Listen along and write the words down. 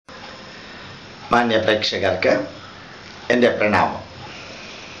മാന്യ പ്രേക്ഷകർക്ക് എൻ്റെ പ്രണാമം.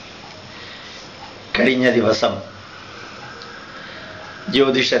 കഴിഞ്ഞ ദിവസം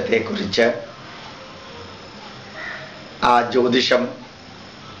ജ്യോതിഷത്തെക്കുറിച്ച്, ആ ജ്യോതിഷം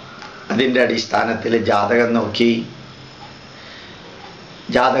അതിൻ്റെ അടിസ്ഥാനത്തിൽ ജാതകം നോക്കി,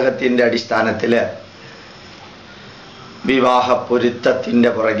 ജാതകത്തിൻ്റെ അടിസ്ഥാനത്തിൽ വിവാഹ പൊരുത്തത്തിൻ്റെ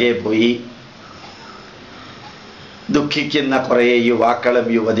പുറകെ പോയി ദുഃഖിക്കുന്ന കുറേ യുവാക്കളും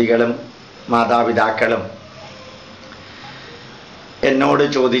യുവതികളും മാതാപിതാക്കളും എന്നോട്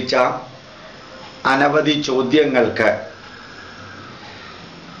ചോദിച്ച അനവധി ചോദ്യങ്ങൾക്ക്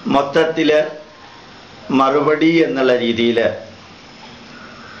മൊത്തത്തിൽ മറുപടി എന്നുള്ള രീതിയിൽ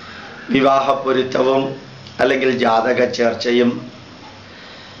വിവാഹപ്പൊരുത്തവും അല്ലെങ്കിൽ ജാതക ചർച്ചയും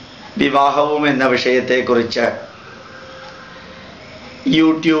വിവാഹവും എന്ന വിഷയത്തെക്കുറിച്ച്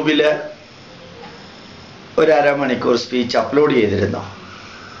യൂട്യൂബിൽ ഒരു അരമണിക്കൂർ സ്പീച്ച് അപ്ലോഡ് ചെയ്തിരുന്നു.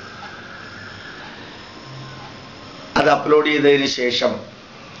 അത് അപ്ലോഡ് ചെയ്തതിന് ശേഷം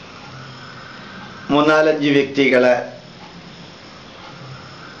 3-4 വ്യക്തികളെ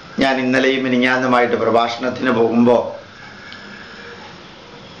ഞാൻ ഇന്നലെയും മിനിഞ്ഞാന്നുമായിട്ട് പ്രഭാഷണത്തിന് പോകുമ്പോൾ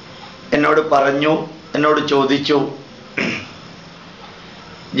എന്നോട് ചോദിച്ചു,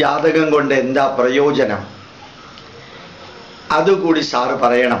 ജാതകം കൊണ്ട് എന്താ പ്രയോജനം, അതുകൂടി സാറ്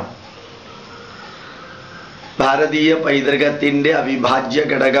പറയണം. ഭാരതീയ പൈതൃകത്തിൻ്റെ അവിഭാജ്യ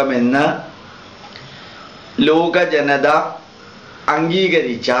ഘടകമെന്ന് ലോക ജനത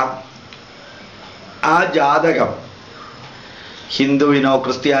അംഗീകരിച്ച ആ ജാതകം ഹിന്ദുവിനോ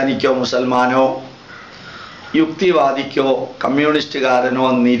ക്രിസ്ത്യാനിക്കോ മുസൽമാനോ യുക്തിവാദിക്കോ കമ്മ്യൂണിസ്റ്റുകാരനോ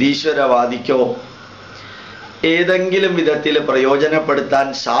നിരീശ്വരവാദിക്കോ ഏതെങ്കിലും വിധത്തിൽ പ്രയോജനപ്പെടുത്താൻ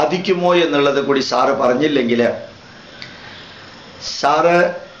സാധിക്കുമോ എന്നുള്ളത് കൂടി സാറ് പറഞ്ഞില്ലെങ്കിൽ സാറ്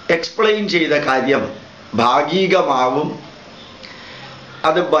എക്സ്പ്ലെയിൻ ചെയ്ത കാര്യം ഭാഗികമാവും,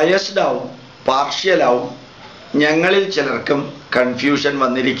 അത് ബയസ്ഡ് ആവും, പാർഷ്യലാവും. ഞങ്ങളിൽ ചിലർക്കും കൺഫ്യൂഷൻ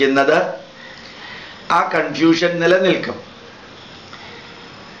വന്നിരിക്കുന്നത് ആ കൺഫ്യൂഷൻ നിലനിൽക്കും.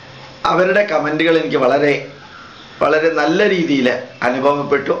 അവരുടെ കമൻറ്റുകൾ എനിക്ക് വളരെ വളരെ നല്ല രീതിയിൽ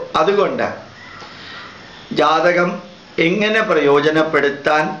അനുഭവപ്പെട്ടു. അതുകൊണ്ട് ജാതകം എങ്ങനെ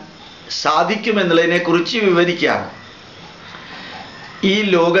പ്രയോജനപ്പെടുത്താൻ സാധിക്കുമെന്നുള്ളതിനെക്കുറിച്ച് വിവരിക്കുകയാണ്. ഈ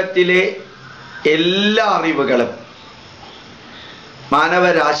ലോകത്തിലെ എല്ലാ അറിവുകളും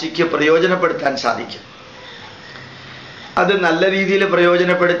മാനവരാശിക്ക് പ്രയോജനപ്പെടുത്താൻ സാധിക്കും. അത് നല്ല രീതിയിൽ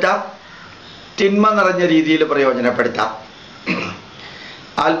പ്രയോജനപ്പെടുത്താം, തിന്മ നിറഞ്ഞ രീതിയിൽ പ്രയോജനപ്പെടുത്താം.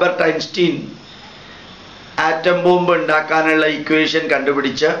 ആൽബർട്ട് ഐൻസ്റ്റീൻ ആറ്റം ബോംബ് ഉണ്ടാക്കാനുള്ള ഇക്വേഷൻ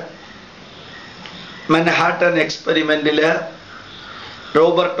കണ്ടുപിടിച്ച് മൻഹാട്ടൻ എക്സ്പെരിമെന്റിൽ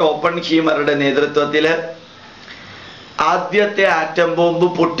റോബർട്ട് ഓപ്പൺഹീമറുടെ നേതൃത്വത്തിൽ ആദ്യത്തെ ആറ്റം ബോംബ്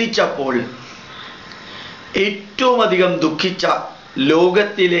പൊട്ടിച്ചപ്പോൾ ഏറ്റവും അധികം ദുഃഖിച്ച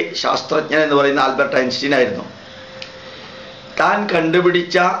ലോകത്തിലെ ശാസ്ത്രജ്ഞൻ എന്ന് പറയുന്ന ആൽബർട്ട് ഐൻസ്റ്റീൻ ആയിരുന്നു. താൻ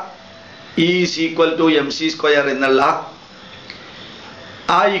കണ്ടുപിടിച്ച E=mc² എന്നുള്ള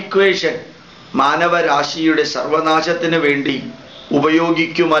ആ ഇക്വേഷൻ മാനവരാശിയുടെ സർവനാശത്തിന് വേണ്ടി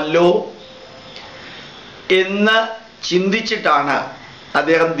ഉപയോഗിക്കുമല്ലോ എന്ന് ചിന്തിച്ചിട്ടാണ്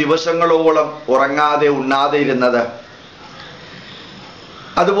അദ്ദേഹം ദിവസങ്ങളോളം ഉറങ്ങാതെ ഉണ്ണാതെ ഇരുന്നത്.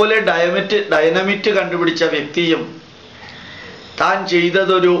 അതുപോലെ ഡൈനമിറ്റ് കണ്ടുപിടിച്ച വ്യക്തിയും താൻ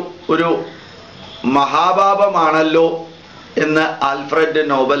ചെയ്തതൊരു മഹാപാപമാണല്ലോ എന്ന് ആൽഫ്രഡ്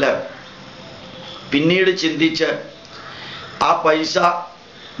നോബൽ പിന്നീട് ചിന്തിച്ച് ആ പൈസ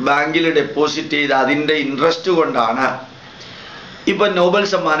ബാങ്കിൽ ഡെപ്പോസിറ്റ് ചെയ്ത് അതിൻ്റെ ഇൻട്രസ്റ്റ് കൊണ്ടാണ് ഇപ്പം നോബൽ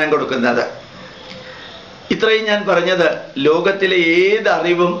സമ്മാനം കൊടുക്കുന്നത്. ഇത്രയും ഞാൻ പറഞ്ഞത്, ലോകത്തിലെ ഏത്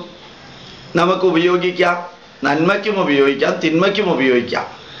അറിവും നമുക്ക് ഉപയോഗിക്കാം, നന്മയ്ക്കും ഉപയോഗിക്കാം, തിന്മയ്ക്കും ഉപയോഗിക്കാം.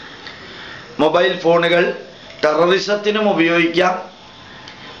 മൊബൈൽ ഫോണുകൾ ടെററിസത്തിനും ഉപയോഗിക്കാം.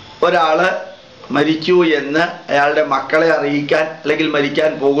 ഒരാൾ മരിച്ചു എന്ന് അയാളുടെ മക്കളെ അറിയിക്കാൻ, അല്ലെങ്കിൽ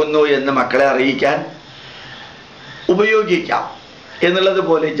മരിക്കാൻ പോകുന്നു എന്ന് മക്കളെ അറിയിക്കാൻ ഉപയോഗിക്കാം.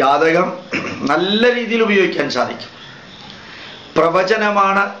 എന്നുള്ളതുപോലെ ജാതകം നല്ല രീതിയിൽ ഉപയോഗിക്കാൻ സാധിക്കും.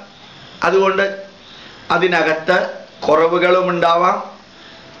 പ്രവചനമാണ്, അതുകൊണ്ട് അതിനകത്ത് കുറവുകളും ഉണ്ടാവാം,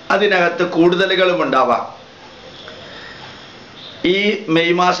 അതിനകത്ത് കൂടുതലുകളും ഉണ്ടാവാം. ഈ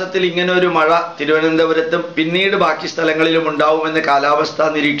മെയ് മാസത്തിൽ ഇങ്ങനെ ഒരു മഴ തിരുവനന്തപുരത്തും പിന്നീട് ബാക്കി സ്ഥലങ്ങളിലും ഉണ്ടാവുമെന്ന് കാലാവസ്ഥാ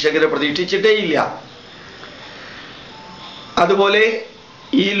നിരീക്ഷകർ പ്രതീക്ഷിച്ചിട്ടേയില്ല. അതുപോലെ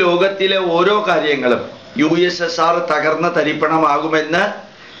ഈ ലോകത്തിലെ ഓരോ കാര്യങ്ങളും USSR തകർന്ന തരിപ്പണമാകുമെന്ന്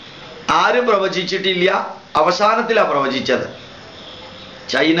ആരും പ്രവചിച്ചിട്ടില്ല. അവസാനത്തിലാണ് പ്രവചിച്ചത്.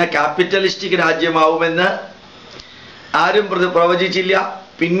 ചൈന ക്യാപിറ്റലിസ്റ്റിക് രാജ്യമാവുമെന്ന് ആരും പ്രവചിച്ചില്ല.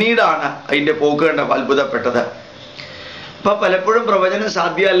 പിന്നീടാണ് അതിൻ്റെ പോക്ക് കണ്ട് അത്ഭുതപ്പെട്ടത്. അപ്പം പലപ്പോഴും പ്രവചനം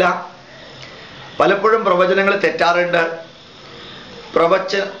സാധ്യമല്ല, പലപ്പോഴും പ്രവചനങ്ങൾ തെറ്റാറുണ്ട്.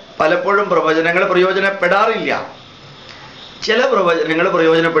 പലപ്പോഴും പ്രവചനങ്ങൾ പ്രയോജനപ്പെടാറില്ല. ചില പ്രവചനങ്ങൾ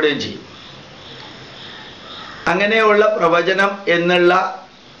പ്രയോജനപ്പെടുകയും ചെയ്യും. അങ്ങനെയുള്ള പ്രവചനം എന്നുള്ള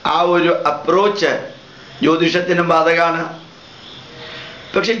ആ ഒരു അപ്രോച്ച് ജ്യോതിഷത്തിനും ബാധകമാണ്.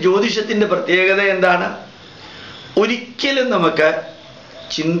 പക്ഷെ ജ്യോതിഷത്തിൻ്റെ പ്രത്യേകത എന്താണ്? ഒരിക്കലും നമുക്ക്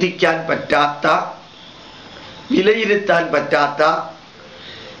ചിന്തിക്കാൻ പറ്റാത്ത, വിലയിരുത്താൻ പറ്റാത്ത,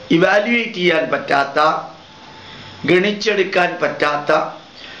 ഇവാലുവേറ്റ് ചെയ്യാൻ പറ്റാത്ത, ഗണിച്ചെടുക്കാൻ പറ്റാത്ത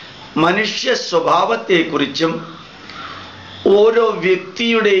മനുഷ്യ സ്വഭാവത്തെക്കുറിച്ചും ഓരോ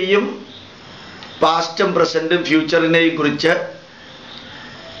വ്യക്തിയുടെയും പാസ്റ്റും പ്രസൻറ്റും ഫ്യൂച്ചറിനെയും കുറിച്ച്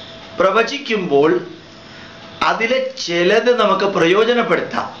പ്രവചിക്കുമ്പോൾ അതിലെ ചിലത് നമുക്ക്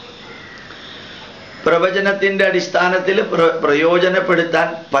പ്രയോജനപ്പെടുത്താം. പ്രവചനത്തിൻ്റെ അടിസ്ഥാനത്തിൽ പ്രയോജനപ്പെടുത്താൻ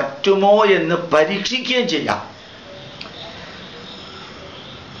പറ്റുമോ എന്ന് പരീക്ഷിക്കുകയും ചെയ്യാം.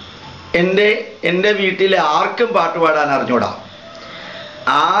 എൻ്റെ വീട്ടിലെ ആർക്കും പാട്ട് പാടാൻ അറിഞ്ഞൂടാ.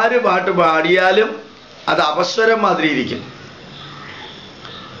 ആര് പാട്ട് പാടിയാലും അത് അപസ്വരം മാതിരി ഇരിക്കും.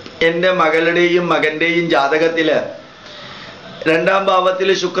 എൻ്റെ മകളുടെയും മകൻ്റെയും ജാതകത്തിൽ 2ാം ഭാവത്തിൽ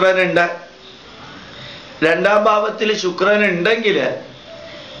ശുക്രനുണ്ട്. 2ാം ഭാവത്തിൽ ശുക്രനുണ്ടെങ്കിൽ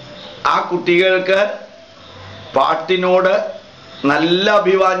ആ കുട്ടികൾക്ക് പാട്ടിനോട് നല്ല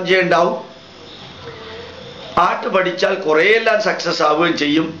അഭിവാഞ്ഛയുണ്ടാവും. പാട്ട് പഠിച്ചാൽ കുറേയെല്ലാം സക്സസ് ആവുകയും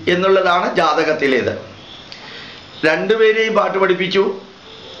ചെയ്യും എന്നുള്ളതാണ് ജാതകത്തിലേത്. 2 പേരെയും പാട്ട് പഠിപ്പിച്ചു.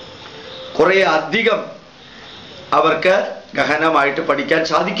 കുറേ അധികം അവർക്ക് ഗഹനമായിട്ട് പഠിക്കാൻ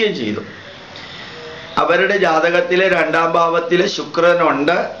സാധിക്കുകയും ചെയ്തു. അവരുടെ ജാതകത്തിലെ 2ാം ഭാവത്തിൽ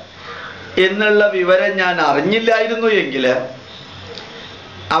ശുക്രനുണ്ട് എന്നുള്ള വിവരം ഞാൻ അറിഞ്ഞില്ലായിരുന്നു എങ്കിൽ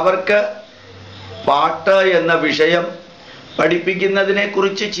അവർക്ക് പാട്ട് എന്ന വിഷയം പഠിപ്പിക്കുന്നതിനെ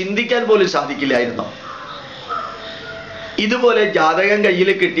കുറിച്ച് ചിന്തിക്കാൻ പോലും സാധിക്കില്ലായിരുന്നു. ഇതുപോലെ ജാതകം കയ്യിൽ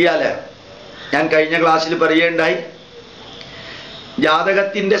കിട്ടിയാൽ, ഞാൻ കഴിഞ്ഞ ക്ലാസ്സിൽ പറയുകയുണ്ടായി,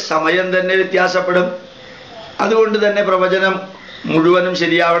 ജാതകത്തിൻ്റെ സമയം തന്നെ വ്യത്യാസപ്പെടും. അതുകൊണ്ട് തന്നെ പ്രവചനം മുഴുവനും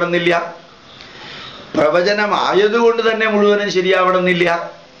ശരിയാവണമെന്നില്ല. പ്രവചനമായതുകൊണ്ട് തന്നെ മുഴുവനും ശരിയാവണമെന്നില്ല.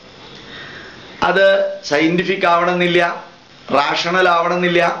 അത് സയൻറ്റിഫിക് ആവണമെന്നില്ല, റാഷണൽ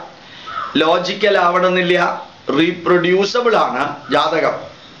ആവണമെന്നില്ല, ലോജിക്കൽ ആവണമെന്നില്ല. റീപ്രൊഡ്യൂസബിൾ ആണ് ജാതകം,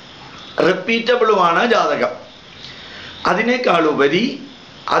 റിപ്പീറ്റബിളുമാണ് ജാതകം. അതിനേക്കാളുപരി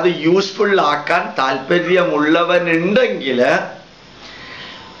അത് യൂസ്ഫുൾ ആക്കാൻ താല്പര്യമുള്ളവനുണ്ടെങ്കിൽ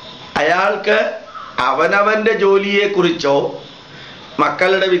അയാൾക്ക് അവനവൻ്റെ ജോലിയെക്കുറിച്ചോ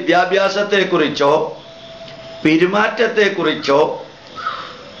മക്കളുടെ വിദ്യാഭ്യാസത്തെക്കുറിച്ചോ പെരുമാറ്റത്തെക്കുറിച്ചോ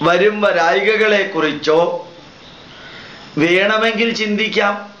വരും വരായികകളെക്കുറിച്ചോ വേണമെങ്കിൽ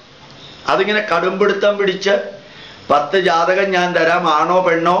ചിന്തിക്കാം. അതിങ്ങനെ കടുംപിടുത്തം പിടിച്ച് 10 ജാതകം ഞാൻ തരാം, ആണോ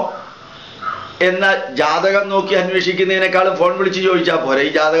പെണ്ണോ എന്ന ജാതകം നോക്കി അന്വേഷിക്കുന്നതിനേക്കാളും ഫോൺ വിളിച്ച് ചോദിച്ചാൽ പോരെ ഈ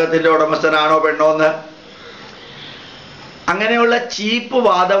ജാതകത്തിൻ്റെ ഉടമസ്ഥനാണോ പെണ്ണോ എന്ന്. അങ്ങനെയുള്ള ചീപ്പ്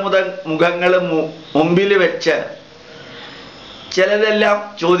മുഖങ്ങൾ മുമ്പിൽ വെച്ച് ചിലതെല്ലാം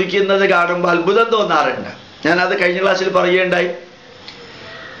ചോദിക്കുന്നത് കാണുമ്പോൾ അത്ഭുതം തോന്നാറുണ്ട്. ഞാനത് കഴിഞ്ഞ ക്ലാസ്സിൽ പറയുകയുണ്ടായി.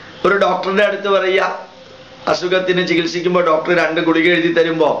 ഒരു ഡോക്ടറുടെ അടുത്ത് പറയുക, അസുഖത്തിന് ചികിത്സിക്കുമ്പോൾ ഡോക്ടർ 2 ഗുളിക എഴുതി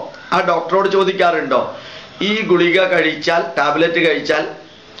തരുമ്പോൾ ആ ഡോക്ടറോട് ചോദിക്കാറുണ്ടോ, ഈ ഗുളിക കഴിച്ചാൽ, ടാബ്ലറ്റ് കഴിച്ചാൽ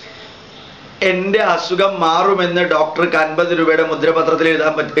എൻ്റെ അസുഖം മാറുമെന്ന് ഡോക്ടർക്ക് 50 രൂപയുടെ മുദ്രപത്രത്തിൽ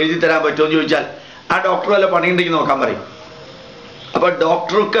എഴുതി തരാൻ പറ്റുമോ എന്ന് ചോദിച്ചാൽ ആ ഡോക്ടർ വല്ല പണിയുണ്ടെങ്കിൽ നോക്കാൻ പറയും. അപ്പോൾ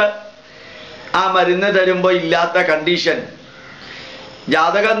ഡോക്ടർക്ക് ആ മരുന്ന് തരുമ്പോൾ ഇല്ലാത്ത കണ്ടീഷൻ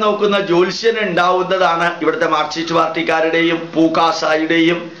ജാതകം നോക്കുന്ന ജ്യോത്സ്യന് ഉണ്ടാവുന്നതാണ്. ഇവിടുത്തെ മാർക്സിസ്റ്റ് പാർട്ടിക്കാരുടെയും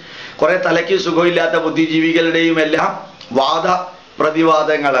പൂക്കാസായുടെയും കുറെ തലയ്ക്ക് സുഖമില്ലാത്ത ബുദ്ധിജീവികളുടെയും എല്ലാം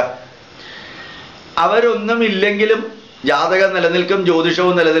പ്രതിവാദങ്ങൾ. അവരൊന്നുമില്ലെങ്കിലും ജാതകം നിലനിൽക്കും,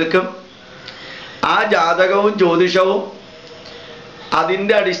 ജ്യോതിഷവും നിലനിൽക്കും. ആ ജാതകവും ജ്യോതിഷവും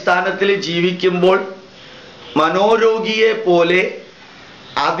അതിൻ്റെ അടിസ്ഥാനത്തിൽ ജീവിക്കുമ്പോൾ മനോരോഗിയെ പോലെ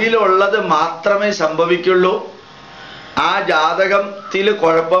അതിലുള്ളത് മാത്രമേ സംഭവിക്കുള്ളൂ. ആ ജാതകത്തിൽ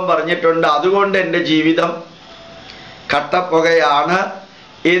കുഴപ്പം പറഞ്ഞിട്ടുണ്ട്, അതുകൊണ്ട് എൻ്റെ ജീവിതം കട്ടപ്പുകയാണ്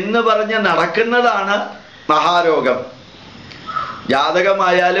എന്ന് പറഞ്ഞ് നടക്കുന്നതാണ് മഹാരോഗം.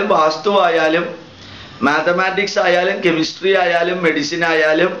 ജാതകമായാലും വാസ്തുവായാലും മാത്തമാറ്റിക്സ് ആയാലും കെമിസ്ട്രി ആയാലും മെഡിസിൻ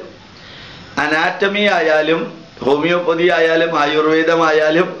ആയാലും അനാറ്റമി ആയാലും ഹോമിയോപ്പതി ആയാലും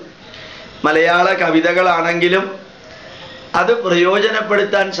ആയുർവേദമായാലും മലയാള കവിതകളാണെങ്കിലും അത്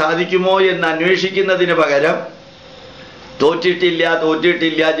പ്രയോജനപ്പെടുത്താൻ സാധിക്കുമോ എന്ന് അന്വേഷിക്കുന്നതിന് പകരം തോറ്റിട്ടില്ല,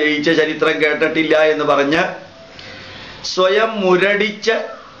 ജയിച്ച ചരിത്രം കേട്ടിട്ടില്ല എന്ന് പറഞ്ഞ് സ്വയം മുരടിച്ച്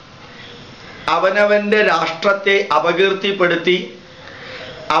അവനവൻ്റെ രാഷ്ട്രത്തെ അപകീർത്തിപ്പെടുത്തി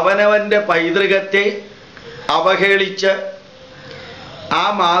അവനവൻ്റെ പൈതൃകത്തെ അവഹേളിച്ച് ആ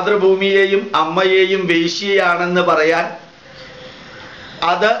മാതൃഭൂമിയെയും അമ്മയെയും വേശ്യയാണെന്ന് പറയാൻ,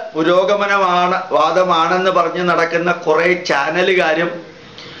 അത് പുരോഗമനമാണ് വാദമാണെന്ന് പറഞ്ഞ് നടക്കുന്ന കുറേ ചാനലുകാരും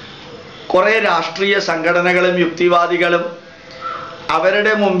കുറേ രാഷ്ട്രീയ സംഘടനകളും യുക്തിവാദികളും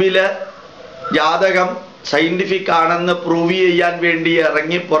അവരുടെ മുമ്പിൽ ജാതകം സയൻറ്റിഫിക് ആണെന്ന് പ്രൂവ് ചെയ്യാൻ വേണ്ടി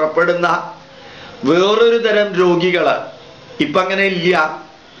ഇറങ്ങി പുറപ്പെടുന്ന വേറൊരു തരം രോഗികൾ ഇപ്പം അങ്ങനെ ഇല്ല.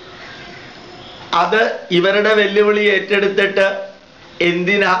 അത് ഇവരുടെ വെല്ലുവിളി ഏറ്റെടുത്തിട്ട്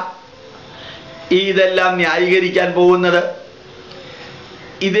എന്തിനാ ഇതെല്ലാം ന്യായീകരിക്കാൻ പോകുന്നത്?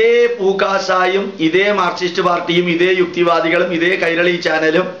 ഇതേ പൂക്കാസായും ഇതേ മാർക്സിസ്റ്റ് പാർട്ടിയും ഇതേ യുക്തിവാദികളും ഇതേ കൈരളി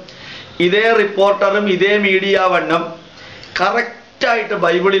ചാനലും ഇതേ റിപ്പോർട്ടറും ഇതേ മീഡിയ വണ്ണും കറക്റ്റായിട്ട്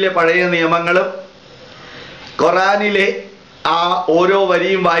ബൈബിളിലെ പഴയ നിയമങ്ങളും ഖുറാനിലെ ആ ഓരോ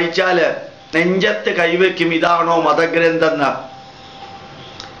വരിയും വായിച്ചാൽ നെഞ്ചത്ത് കൈവയ്ക്കും, ഇതാണോ മതഗ്രന്ഥം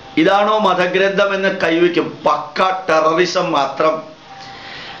ഇതാണോ മതഗ്രന്ഥം എന്ന് കൈവയ്ക്കും. പക്ക ടെററിസം മാത്രം.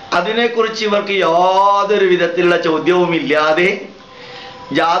 അതിനെക്കുറിച്ച് ഇവർക്ക് യാതൊരു വിധത്തിലുള്ള ചോദ്യവുമില്ലാതെ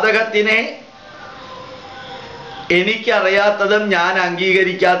ജാതകത്തിനെ എനിക്കറിയാത്തതും ഞാൻ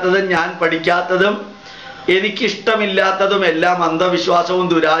അംഗീകരിക്കാത്തതും ഞാൻ പഠിക്കാത്തതും എനിക്കിഷ്ടമില്ലാത്തതും എല്ലാം അന്ധവിശ്വാസവും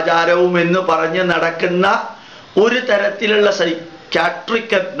ദുരാചാരവും എന്ന് പറഞ്ഞ് നടക്കുന്ന ഒരു തരത്തിലുള്ള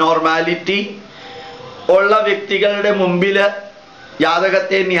സൈക്യാട്രിക് അബ്നോർമാലിറ്റി ഉള്ള വ്യക്തികളുടെ മുമ്പിൽ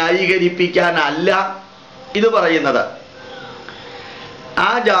ജാതകത്തെ ന്യായീകരിപ്പിക്കാനല്ല ഇത് പറയുന്നത്.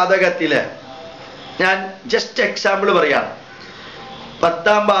 ആ ജാതകത്തിൽ ഞാൻ ജസ്റ്റ് എക്സാമ്പിൾ പറയാം.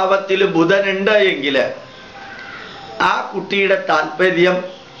 10ാം ഭാവത്തിൽ ബുധനുണ്ട് എങ്കിൽ ആ കുട്ടിയുടെ താല്പര്യം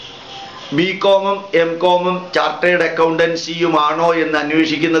ബികോമും എംകോമും ചാർട്ടേഡ് അക്കൗണ്ടൻസിയുമാണോ എന്ന്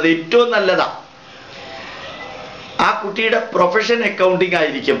അന്വേഷിക്കുന്നത് ഏറ്റവും നല്ലതാണ്. ആ കുട്ടിയുടെ പ്രൊഫഷൻ അക്കൗണ്ടിങ്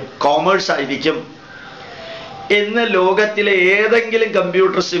ആയിരിക്കും, കോമേഴ്സ് ആയിരിക്കും എന്ന് ലോകത്തിലെ ഏതെങ്കിലും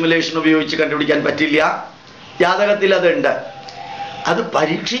കമ്പ്യൂട്ടർ സിമുലേഷൻ ഉപയോഗിച്ച് കണ്ടുപിടിക്കാൻ പറ്റില്ല. ജാതകത്തിൽ അതുണ്ട്. അത്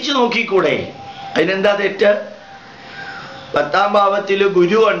പരീക്ഷിച്ച് നോക്കിക്കൂടെ? അതിനെന്താ തെറ്റ്? 10ാം ഭാവത്തിൽ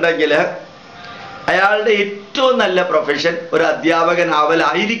ഗുരു ഉണ്ടെങ്കിൽ അയാളുടെ ഏറ്റവും നല്ല പ്രൊഫഷൻ ഒരു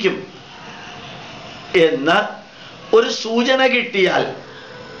അധ്യാപകനാവലായിരിക്കും എന്ന് ഒരു സൂചന കിട്ടിയാൽ,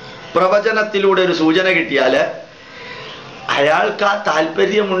 പ്രവചനത്തിലൂടെ ഒരു സൂചന കിട്ടിയാൽ അയാൾക്ക് ആ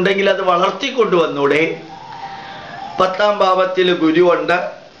താല്പര്യമുണ്ടെങ്കിൽ അത് വളർത്തിക്കൊണ്ടുവന്നൂടെ? 10ാം ഭാവത്തിൽ ഗുരുവുണ്ട്,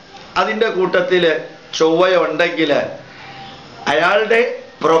 അതിൻ്റെ കൂട്ടത്തിൽ ചൊവ്വയുണ്ടെങ്കിൽ അയാളുടെ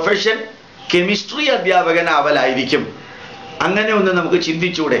പ്രൊഫഷൻ കെമിസ്ട്രി അധ്യാപകനാവലായിരിക്കും. അങ്ങനെ ഒന്ന് നമുക്ക്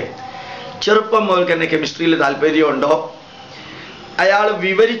ചിന്തിച്ചൂടെ? ചെറുപ്പം മുതൽ തന്നെ കെമിസ്ട്രിയിൽ താല്പര്യമുണ്ടോ? അയാൾ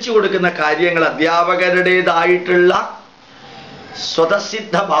വിവരിച്ചു കൊടുക്കുന്ന കാര്യങ്ങൾ അധ്യാപകരുടേതായിട്ടുള്ള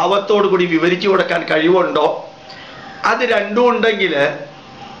സ്വതസിദ്ധ ഭാവത്തോടു കൂടി വിവരിച്ചു കൊടുക്കാൻ കഴിവുണ്ടോ? അത് രണ്ടും ഉണ്ടെങ്കിൽ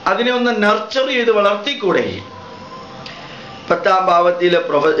അതിനെ ഒന്ന് നർച്ചർ ചെയ്ത് വളർത്തിക്കൂടെ? 10ാം ഭാവത്തിൽ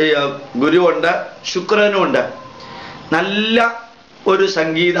ഗുരുവുണ്ട്, ശുക്രനുമുണ്ട്. നല്ല ഒരു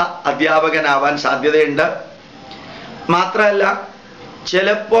സംഗീത അധ്യാപകനാവാൻ സാധ്യതയുണ്ട്. മാത്രമല്ല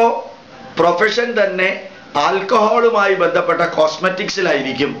ചിലപ്പോൾ പ്രൊഫഷൻ തന്നെ ആൽക്കഹോളുമായി ബന്ധപ്പെട്ട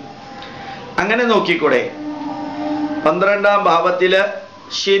കോസ്മെറ്റിക്സിലായിരിക്കും. അങ്ങനെ നോക്കിക്കൂടെ? 12ാം ഭാവത്തിൽ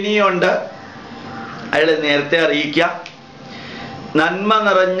ശനിയുണ്ട്. അയാൾ നേരത്തെ അറിയിക്കുക, നന്മ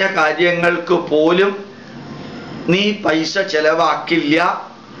നിറഞ്ഞ കാര്യങ്ങൾക്ക് പോലും നീ പൈസ ചെലവാക്കില്ല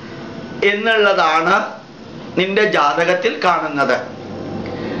എന്നുള്ളതാണ് നിന്റെ ജാതകത്തിൽ കാണുന്നത്.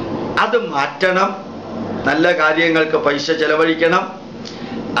 അത് മാറ്റണം. നല്ല കാര്യങ്ങൾക്ക് പൈസ ചെലവഴിക്കണം.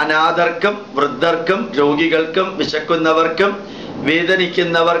 അനാഥർക്കും വൃദ്ധർക്കും രോഗികൾക്കും വിശക്കുന്നവർക്കും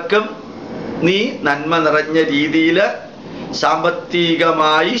വേദനിക്കുന്നവർക്കും നീ നന്മ നിറഞ്ഞ രീതിയിൽ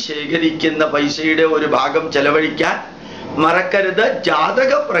സാമ്പത്തികമായി ശേഖരിക്കുന്ന പൈസയുടെ ഒരു ഭാഗം ചെലവഴിക്കാൻ മറക്കരുത്.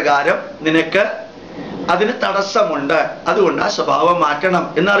 ജാതകപ്രകാരം നിനക്ക് അതിന് തടസ്സമുണ്ട്, അതുകൊണ്ട് ആ സ്വഭാവം മാറ്റണം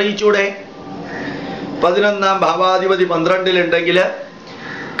എന്നറിയിച്ചൂടെ? 11ാം ഭാവാധിപതി 12-ലുണ്ടെങ്കിൽ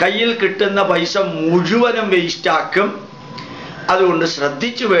കയ്യിൽ കിട്ടുന്ന പൈസ മുഴുവനും വേസ്റ്റാക്കും. അതുകൊണ്ട്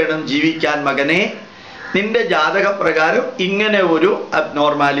ശ്രദ്ധിച്ചു വേണം ജീവിക്കാൻ മകനെ. നിന്റെ ജാതകപ്രകാരം ഇങ്ങനെ ഒരു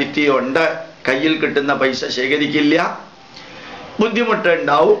അബ്നോർമാലിറ്റി ഉണ്ട്. കയ്യിൽ കിട്ടുന്ന പൈസ ശേഖരിക്കില്ല,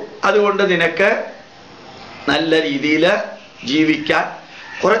 ബുദ്ധിമുട്ടുണ്ടാവും. അതുകൊണ്ട് നിനക്ക് നല്ല രീതിയിൽ ജീവിക്കാൻ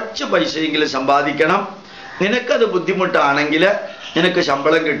കുറച്ച് പൈസയെങ്കിലും സമ്പാദിക്കണം. നിനക്കത് ബുദ്ധിമുട്ടാണെങ്കിൽ നിനക്ക്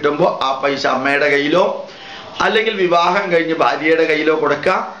ശമ്പളം കിട്ടുമ്പോൾ ആ പൈസ അമ്മയുടെ കയ്യിലോ അല്ലെങ്കിൽ വിവാഹം കഴിഞ്ഞ് ഭാര്യയുടെ കയ്യിലോ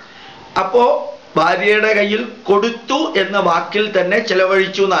കൊടുക്കാം. അപ്പോൾ ഭാര്യയുടെ കയ്യിൽ കൊടുത്തു എന്ന വാക്കിൽ തന്നെ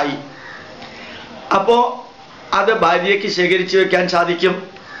ചെലവഴിച്ചു എന്നായി. അപ്പോൾ അത് ഭാര്യയ്ക്ക് ശേഖരിച്ചു വെക്കാൻ സാധിക്കും.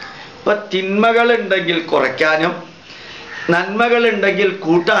 ഇപ്പം തിന്മകളുണ്ടെങ്കിൽ കുറയ്ക്കാനും നന്മകളുണ്ടെങ്കിൽ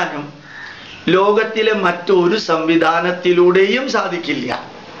കൂട്ടാനും ലോകത്തിലെ മറ്റൊരു സംവിധാനത്തിലൂടെയും സാധിക്കില്ല.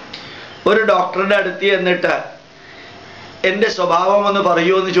 ഒരു ഡോക്ടറുടെ അടുത്ത് എന്നിട്ട് എൻ്റെ സ്വഭാവം ഒന്ന്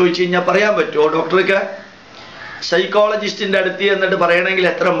പറയുമോ എന്ന് ചോദിച്ചു കഴിഞ്ഞാൽ പറയാൻ പറ്റുമോ ഡോക്ടർക്ക്? സൈക്കോളജിസ്റ്റിൻ്റെ അടുത്ത് എന്നിട്ട് പറയണമെങ്കിൽ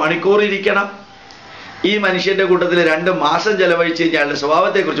എത്ര മണിക്കൂർ ഇരിക്കണം? ഈ മനുഷ്യൻ്റെ കൂട്ടത്തിൽ 2 മാസം ചെലവഴിച്ച് കഴിഞ്ഞാൽ അയാളുടെ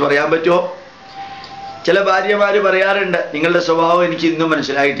സ്വഭാവത്തെക്കുറിച്ച് പറയാൻ പറ്റുമോ? ചില ഭാര്യമാർ പറയാറുണ്ട്, നിങ്ങളുടെ സ്വഭാവം എനിക്ക് ഇന്നും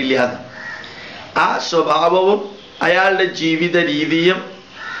മനസ്സിലായിട്ടില്ല എന്ന്. ആ സ്വഭാവവും അയാളുടെ ജീവിത രീതിയും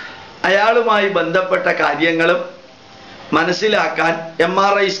അയാളുമായി ബന്ധപ്പെട്ട കാര്യങ്ങളും മനസ്സിലാക്കാൻ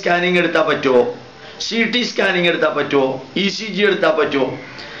MRI സ്കാനിങ് എടുത്താൽ പറ്റുമോ, CT സ്കാനിങ് എടുത്താൽ പറ്റുമോ, ECG എടുത്താൽ പറ്റുമോ?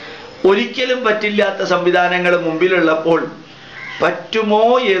 ഒരിക്കലും പറ്റില്ലാത്ത സംവിധാനങ്ങൾ മുമ്പിലുള്ളപ്പോൾ പറ്റുമോ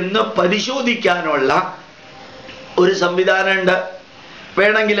എന്ന് പരിശോധിക്കാനുള്ള ഒരു സംവിധാനമുണ്ട്.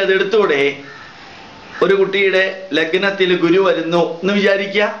 വേണമെങ്കിൽ അത് എടുത്തൂടെ? ഒരു കുട്ടിയുടെ ലഗ്നത്തിൽ ഗുരു വരുന്നു എന്ന്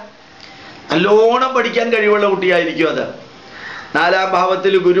വിചാരിക്കുക. നല്ലോണം പഠിക്കാൻ കഴിവുള്ള കുട്ടിയായിരിക്കും അത്. 4ാം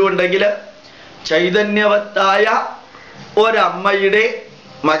ഭാവത്തിൽ ഗുരു ഉണ്ടെങ്കിൽ ചൈതന്യവത്തായ ഒരമ്മയുടെ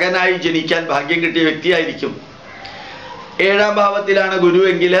മകനായി ജനിക്കാൻ ഭാഗ്യം കിട്ടിയ വ്യക്തിയായിരിക്കും. 7ാം ഭാവത്തിലാണ്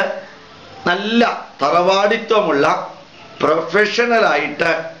ഗുരുവെങ്കിൽ നല്ല തറവാടിത്വമുള്ള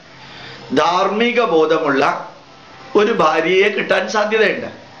പ്രൊഫഷണലായിട്ട് ധാർമ്മിക ബോധമുള്ള ഒരു ഭാര്യയെ കിട്ടാൻ സാധ്യതയുണ്ട്.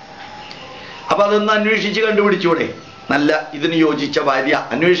 അപ്പൊ അതൊന്ന് അന്വേഷിച്ച് കണ്ടുപിടിച്ചൂടെ? നല്ല ഇതിന് യോജിച്ച ഭാര്യ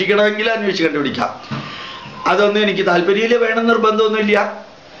അന്വേഷിക്കണമെങ്കിൽ അന്വേഷിച്ച് കണ്ടുപിടിക്കാം. അതൊന്നും എനിക്ക് താല്പര്യമില്ല, വേണം നിർബന്ധമൊന്നുമില്ല.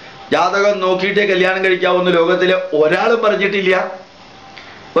 ജാതകം നോക്കിയിട്ടേ കല്യാണം കഴിക്കാവുന്ന ലോകത്തിലെ ഒരാളും പറഞ്ഞിട്ടില്ല,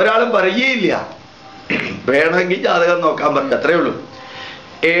 ഒരാളും പറയുകയില്ല. വേണമെങ്കിൽ ജാതകം നോക്കാൻ പറ്റില്ല, അത്രേ ഉള്ളൂ.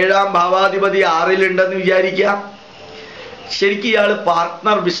 7ാം ഭാവാധിപതി 6ലുണ്ടെന്ന് വിചാരിക്കുക. ശരിക്കും ഇയാൾ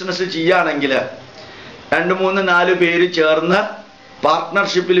പാർട്ട്ണർ ബിസിനസ് ചെയ്യുകയാണെങ്കിൽ 2, 3, 4 പേര് ചേർന്ന്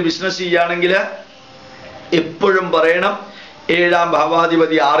പാർട്ട്ണർഷിപ്പിൽ ബിസിനസ് ചെയ്യുകയാണെങ്കിൽ എപ്പോഴും പറയണം, 7ാം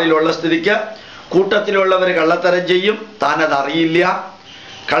ഭാവാധിപതി 6ലുള്ള സ്ഥിതിക്ക് കൂട്ടത്തിലുള്ളവർ കള്ളത്തരം ചെയ്യും, താനതറിയില്ല.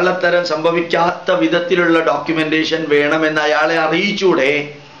 കള്ളത്തരം സംഭവിക്കാത്ത വിധത്തിലുള്ള ഡോക്യുമെന്റേഷൻ വേണമെന്ന് അയാളെ അറിയിച്ചൂടെ?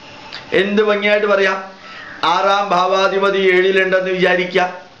 എന്ത് ഭംഗിയായിട്ട് പറയാം. 6ാം ഭാവാധിപതി 7ലുണ്ടെന്ന് വിചാരിക്കുക.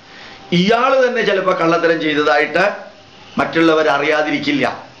 ഇയാൾ തന്നെ ചിലപ്പോൾ കള്ളത്തരം ചെയ്തതായിട്ട് മറ്റുള്ളവർ അറിയാതിരിക്കില്ല,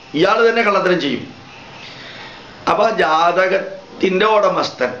 ഇയാൾ തന്നെ കള്ളത്തരം ചെയ്യും. അപ്പൊ ജാതകത്തിന്റെ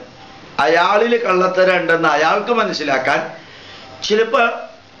ഉടമസ്ഥൻ അയാളിൽ കള്ളത്തരം ഉണ്ടെന്ന് അയാൾക്ക് മനസ്സിലാക്കാൻ ചിലപ്പോൾ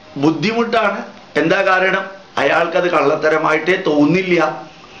ബുദ്ധിമുട്ടാണ്. എന്താ കാരണം? അയാൾക്കത് കള്ളത്തരമായിട്ടേ തോന്നില്ല.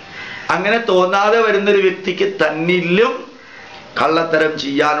 അങ്ങനെ തോന്നാതെ വരുന്നൊരു വ്യക്തിക്ക് തന്നിലും കള്ളത്തരം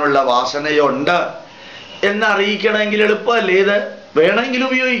ചെയ്യാനുള്ള വാസനയുണ്ട് എന്നറിയിക്കണമെങ്കിൽ എളുപ്പമല്ലേ ഇത്? വേണമെങ്കിൽ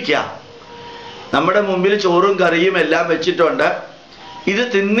ഉപയോഗിക്കാം. നമ്മുടെ മുമ്പിൽ ചോറും കറിയും എല്ലാം വെച്ചിട്ടുണ്ട്, ഇത്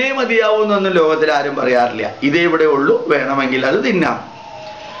തിന്നേ മതിയാവുന്നൊന്നും ലോകത്തിൽ ആരും പറയാറില്ല. ഇതേ ഇവിടെ ഉള്ളൂ, വേണമെങ്കിൽ അത് തിന്നാം.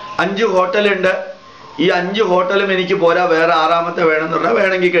 5 ഹോട്ടലുണ്ട്, ഈ 5 ഹോട്ടലും എനിക്ക് പോരാ, വേറെ 6ാമത്തെ വേണമെന്ന് പറഞ്ഞാൽ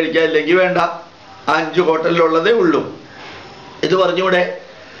വേണമെങ്കിൽ കഴിക്കാം, ഇല്ലെങ്കിൽ വേണ്ട. ആ 5 ഹോട്ടലിലുള്ളതേ ഉള്ളൂ. ഇത് പറഞ്ഞൂടെ?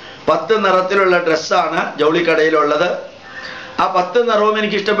 10 നിറത്തിലുള്ള ഡ്രസ്സാണ് ജൗളിക്കടയിലുള്ളത്. ആ 10 നിറവും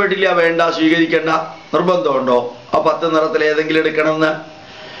എനിക്ക് ഇഷ്ടപ്പെട്ടില്ല, വേണ്ട, സ്വീകരിക്കേണ്ട. നിർബന്ധമുണ്ടോ ആ 10 നിറത്തിൽ ഏതെങ്കിലും എടുക്കണമെന്ന്?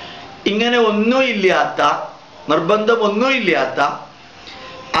 ഇങ്ങനെ ഒന്നുമില്ലാത്ത, നിർബന്ധമൊന്നുമില്ലാത്ത,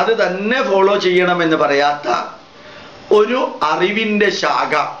 അത് തന്നെ ഫോളോ ചെയ്യണമെന്ന് പറയാത്ത ഒരു അറിവിൻ്റെ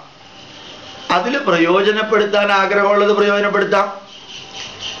ശാഖ, അതിൽ പ്രയോജനപ്പെടുത്താൻ ആഗ്രഹമുള്ളത് പ്രയോജനപ്പെടുത്താം.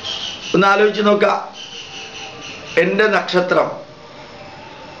 ഒന്ന് ആലോചിച്ച് നോക്കാം. എൻ്റെ നക്ഷത്രം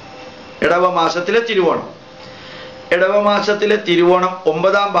ഇടവ മാസത്തിലെ തിരുവോണം. ഇടവ മാസത്തിലെ തിരുവോണം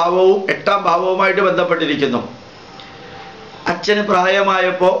 9ാം ഭാവവും 8ാം ഭാവവുമായിട്ട് ബന്ധപ്പെട്ടിരിക്കുന്നു. അച്ഛന്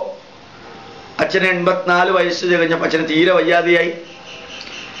പ്രായമായപ്പോൾ, അച്ഛന് 84 വയസ്സ് തികഞ്ഞപ്പോൾ അച്ഛന് തീരെ വയ്യാതെയായി.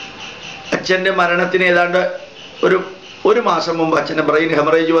 അച്ഛൻ്റെ മരണത്തിന് ഏതാണ്ട് ഒരു മാസം മുമ്പ് അച്ഛൻ്റെ ബ്രെയിൻ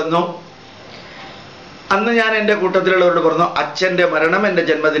ഹെമറേജ് വന്നു. അന്ന് ഞാൻ എൻ്റെ കൂട്ടത്തിലുള്ളവരോട് പറഞ്ഞു, അച്ഛൻ്റെ മരണം എൻ്റെ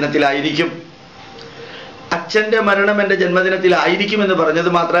ജന്മദിനത്തിലായിരിക്കും. അച്ഛൻ്റെ മരണം എൻ്റെ ജന്മദിനത്തിലായിരിക്കുമെന്ന് പറഞ്ഞത്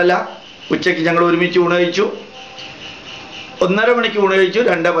മാത്രമല്ല, ഉച്ചയ്ക്ക് ഞങ്ങൾ ഒരുമിച്ച് ഊണ് കഴിച്ചു. 1:30 മണിക്ക് ഊണ് കഴിച്ചു.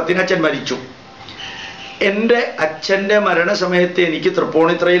 2:10 അച്ഛൻ മരിച്ചു. എൻ്റെ അച്ഛൻ്റെ മരണസമയത്ത് എനിക്ക്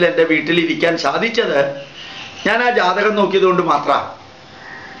തൃപ്പൂണിത്തുറയിൽ എൻ്റെ വീട്ടിലിരിക്കാൻ സാധിച്ചത് ഞാൻ ആ ജാതകം നോക്കിയതുകൊണ്ട് മാത്രമാണ്.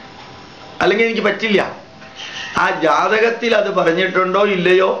 അല്ലെങ്കിൽ എനിക്ക് പറ്റില്ല. ആ ജാതകത്തിൽ അത് പറഞ്ഞിട്ടുണ്ടോ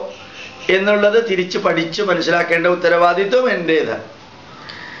ഇല്ലയോ എന്നുള്ളത് തിരിച്ച് പഠിച്ച് മനസ്സിലാക്കേണ്ട ഉത്തരവാദിത്വം എൻ്റേത്.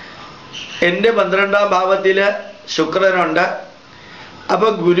 എൻ്റെ 12ാം ഭാവത്തിൽ ശുക്രനുണ്ട്. അപ്പൊ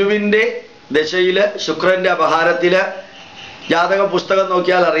ഗുരുവിൻ്റെ ദശയിൽ ശുക്രൻ്റെ അപഹാരത്തിൽ ജാതക പുസ്തകം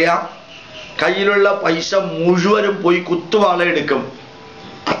നോക്കിയാൽ അറിയാം, കയ്യിലുള്ള പൈസ മുഴുവനും പോയി കുത്തുവാളയെടുക്കും.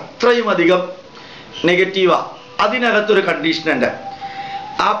 അത്രയും അധികം നെഗറ്റീവാ. അതിനകത്തൊരു കണ്ടീഷനുണ്ട്.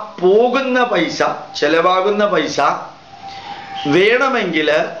 ആ പോകുന്ന പൈസ, ചെലവാകുന്ന പൈസ വേണമെങ്കിൽ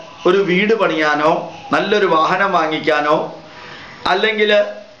ഒരു വീട് പണിയാനോ, നല്ലൊരു വാഹനം വാങ്ങിക്കാനോ, അല്ലെങ്കിൽ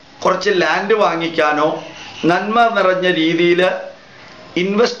കുറച്ച് ലാൻഡ് വാങ്ങിക്കാനോ, നന്മ നിറഞ്ഞ രീതിയിൽ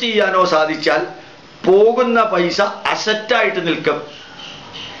ഇൻവെസ്റ്റ് ചെയ്യാനോ സാധിച്ചാൽ പോകുന്ന പൈസ അസറ്റായിട്ട് നിൽക്കും.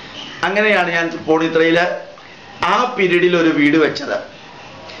 അങ്ങനെയാണ് ഞാൻ തൃപ്പൂണിത്തുറയിൽ ആ പീരീഡിൽ ഒരു വീട് വെച്ചത്.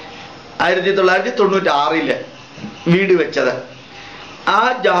 1996 വീട് വെച്ചത്. ആ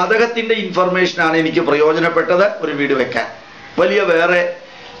ജാതകത്തിൻ്റെ ഇൻഫർമേഷനാണ് എനിക്ക് പ്രയോജനപ്പെട്ടത് ഒരു വീട് വെക്കാൻ. വലിയ വേറെ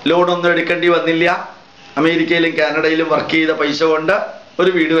ലോണൊന്നും എടുക്കേണ്ടി വന്നില്ല. അമേരിക്കയിലും കാനഡയിലും വർക്ക് ചെയ്ത പൈസ കൊണ്ട്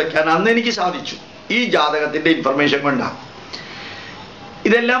ഒരു വീട് വെക്കാൻ അന്ന് എനിക്ക് സാധിച്ചു. ഈ ജാതകത്തിൻ്റെ ഇൻഫർമേഷൻ കൊണ്ടാണ്.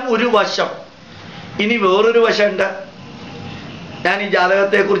 ഇതെല്ലാം ഒരു വശം. ഇനി വേറൊരു വശമുണ്ട്. ഞാൻ ഈ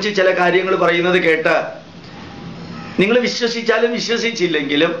ജാതകത്തെക്കുറിച്ച് ചില കാര്യങ്ങൾ പറയുന്നത് കേട്ട് നിങ്ങൾ വിശ്വസിച്ചാലും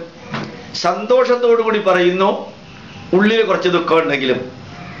വിശ്വസിച്ചില്ലെങ്കിലും സന്തോഷത്തോടു കൂടി പറയുന്നു, ഉള്ളിൽ കുറച്ച് ദുഃഖമുണ്ടെങ്കിലും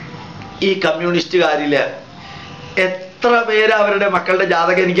ഈ കമ്മ്യൂണിസ്റ്റുകാരിൽ എത്ര പേര് അവരുടെ മക്കളുടെ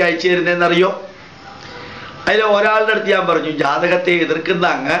ജാതകം എനിക്ക് അയച്ചു തരുന്നതെന്നറിയോ? അതിൽ ഒരാളുടെ അടുത്ത് ഞാൻ പറഞ്ഞു, ജാതകത്തെ എതിർക്കുന്ന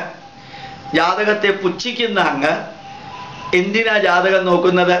അങ്ങ്, ജാതകത്തെ പുച്ഛിക്കുന്ന അങ്ങ് എന്തിനാ ജാതകം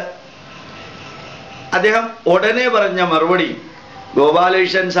നോക്കുന്നത്? അദ്ദേഹം ഉടനെ പറഞ്ഞ മറുപടി,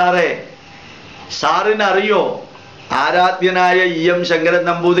 ഗോപാലകൃഷ്ണൻ സാറേ, സാറിനറിയോ ആരാധ്യനായ EM ശങ്കരൻ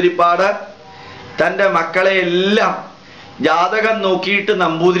നമ്പൂതിരിപ്പാട് തൻ്റെ മക്കളെ എല്ലാം ജാതകം നോക്കിയിട്ട്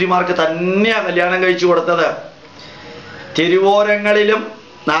നമ്പൂതിരിമാർക്ക് തന്നെയാണ് കല്യാണം കഴിച്ചു കൊടുത്തത്. തെരുവോരങ്ങളിലും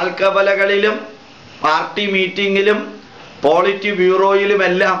നാൽക്കവലകളിലും പാർട്ടി മീറ്റിങ്ങിലും പോളിറ്റ്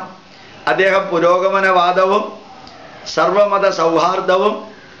ബ്യൂറോയിലുമെല്ലാം അദ്ദേഹം പുരോഗമനവാദവും സർവമത സൗഹാർദ്ദവും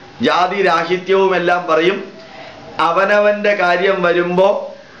ജാതിരാഹിത്യവുമെല്ലാം പറയും. അവനവൻ്റെ കാര്യം വരുമ്പോൾ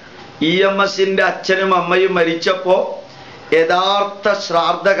EMSൻ്റെ അച്ഛനും അമ്മയും മരിച്ചപ്പോൾ യഥാർത്ഥ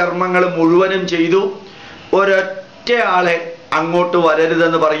ശ്രാദ്ധ കർമ്മങ്ങൾ മുഴുവനും ചെയ്തു. ഒരൊറ്റ ആളെ അങ്ങോട്ട്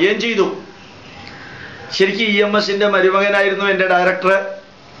വരരുതെന്ന് പറയുകയും ചെയ്തു. ശരിക്കും EMSൻ്റെ മരുമകനായിരുന്നു എൻ്റെ ഡയറക്ടർ.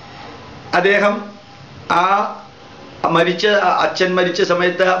 അദ്ദേഹം ആ അച്ഛൻ മരിച്ച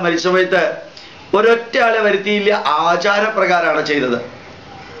സമയത്ത് ഒരൊറ്റ ആളെ വരുത്തിയില്ല, ആചാരപ്രകാരമാണ് ചെയ്തത്.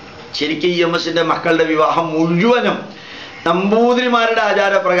 ശരിക്കും EMSൻ്റെ മക്കളുടെ വിവാഹം മുഴുവനും നമ്പൂതിരിമാരുടെ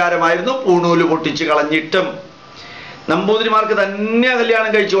ആചാരപ്രകാരമായിരുന്നു. പൂണൂല് പൊട്ടിച്ച് കളഞ്ഞിട്ടും നമ്പൂതിരിമാർക്ക് തന്നെ കല്യാണം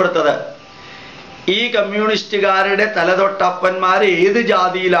കഴിച്ചു കൊടുത്തത്. ഈ കമ്മ്യൂണിസ്റ്റുകാരുടെ തലതൊട്ടപ്പന്മാർ ഏത്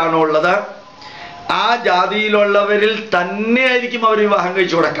ജാതിയിലാണോ ഉള്ളത് ആ ജാതിയിലുള്ളവരിൽ തന്നെ ആയിരിക്കും അവർ വിവാഹം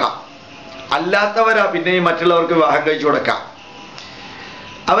കഴിച്ചു കൊടുക്കാം. അല്ലാത്തവരാ പിന്നെയും മറ്റുള്ളവർക്ക് വിവാഹം കഴിച്ചു കൊടുക്കാം.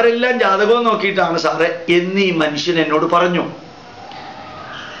 അവരെല്ലാം ജാതകവും നോക്കിയിട്ടാണ് സാറേ എന്ന് ഈ മനുഷ്യൻ എന്നോട് പറഞ്ഞു.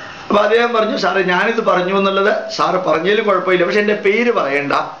 അപ്പൊ അദ്ദേഹം പറഞ്ഞു, സാറേ ഞാനിത് പറഞ്ഞു എന്നുള്ളത് സാറ് പറഞ്ഞതിലും കുഴപ്പമില്ല, പക്ഷെ എൻ്റെ പേര്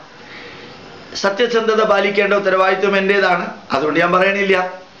പറയണ്ട, സത്യസന്ധത പാലിക്കേണ്ട ഉത്തരവാദിത്വം എൻ്റേതാണ്, അതുകൊണ്ട് ഞാൻ പറയണില്ല.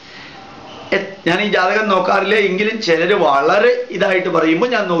 ഞാൻ ഈ ജാതകം നോക്കാറില്ല, എങ്കിലും ചിലർ വളരെ ഇതായിട്ട് പറയുമ്പോൾ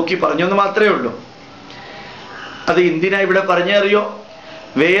ഞാൻ നോക്കി പറഞ്ഞു എന്ന് മാത്രമേ ഉള്ളൂ. അത് എന്തിനാ ഇവിടെ പറഞ്ഞറിയോ?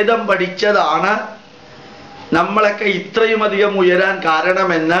 വേദം പഠിച്ചതാണ് നമ്മളൊക്കെ ഇത്രയും അധികം ഉയരാൻ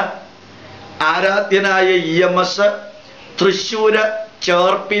കാരണമെന്ന് ആരാധ്യനായ EMS തൃശ്ശൂര്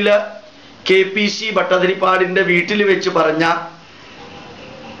ചേർപ്പില് KPC ഭട്ടതിരിപ്പാടിൻ്റെ വീട്ടിൽ വെച്ച് പറഞ്ഞ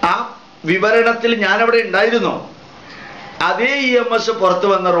ആ വിവരണത്തിൽ ഞാനവിടെ ഉണ്ടായിരുന്നു. അതേ EMS പുറത്തു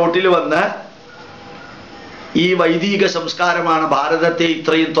വന്ന റോട്ടിൽ വന്ന് ഈ വൈദിക സംസ്കാരമാണ് ഭാരതത്തെ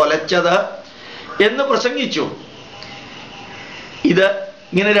ഇത്രയും തൊലച്ചത് എന്ന് പ്രസംഗിച്ചു. ഇത്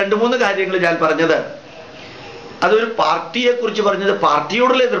ഇങ്ങനെ 2-3 കാര്യങ്ങൾ ഞാൻ പറഞ്ഞത്, അതൊരു പാർട്ടിയെക്കുറിച്ച് പറഞ്ഞത്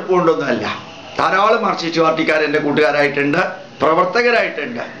പാർട്ടിയോടുള്ള എതിർപ്പ് കൊണ്ടൊന്നുമല്ല. ധാരാളം മാർക്സിസ്റ്റ് പാർട്ടിക്കാർ എൻ്റെ കൂട്ടുകാരായിട്ടുണ്ട്,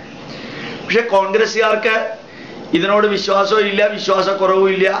 പ്രവർത്തകരായിട്ടുണ്ട്. പക്ഷെ കോൺഗ്രസ്സുകാർക്ക് ഇതിനോട് വിശ്വാസവും ഇല്ല, വിശ്വാസക്കുറവും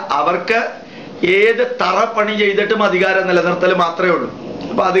ഇല്ല. അവർക്ക് ഏത് തറപ്പണി ചെയ്തിട്ടും അധികാരം നിലനിർത്തൽ മാത്രമേ ഉള്ളൂ.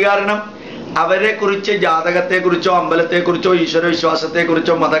 അപ്പൊ അത് കാരണം അവരെക്കുറിച്ച് ജാതകത്തെക്കുറിച്ചോ അമ്പലത്തെക്കുറിച്ചോ ഈശ്വര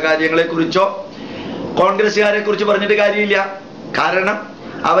വിശ്വാസത്തെക്കുറിച്ചോ മതകാര്യങ്ങളെക്കുറിച്ചോ കോൺഗ്രസ്സുകാരെ കുറിച്ച് പറഞ്ഞിട്ട് കാര്യമില്ല. കാരണം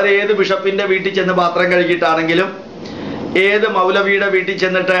അവരേത് ബിഷപ്പിന്റെ വീട്ടിൽ ചെന്ന് പാത്രം കഴുകിയിട്ടാണെങ്കിലും, ഏത് മൗലവിയുടെ വീട്ടിൽ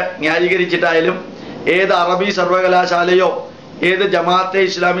ചെന്നിട്ട് ന്യായീകരിച്ചിട്ടായാലും, ഏത് അറബി സർവകലാശാലയോ ഏത് ജമാഅത്തെ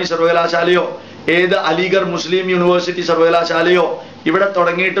ഇസ്ലാമി സർവകലാശാലയോ ഏത് അലിഗർ മുസ്ലിം യൂണിവേഴ്സിറ്റി സർവകലാശാലയോ ഇവിടെ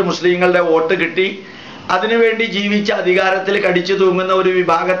തുടങ്ങിയിട്ട് മുസ്ലിങ്ങളുടെ വോട്ട് കിട്ടി അതിനുവേണ്ടി ജീവിച്ച അധികാരത്തിൽ കടിച്ചു തൂങ്ങുന്ന ഒരു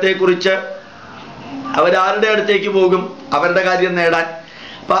വിഭാഗത്തെക്കുറിച്ച് അവരാരുടെ അടുത്തേക്ക് പോകും അവരുടെ കാര്യം നേടാൻ?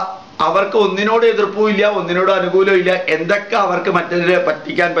 അപ്പൊ അവർക്ക് ഒന്നിനോട് എതിർപ്പുമില്ല, ഒന്നിനോട് അനുകൂലവും ഇല്ല. എന്തൊക്കെ അവർക്ക് മറ്റവരെ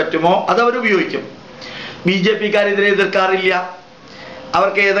പറ്റിക്കാൻ പറ്റുമോ അതവർ ഉപയോഗിക്കും. BJPക്കാർ ഇതിനെ എതിർക്കാറില്ല.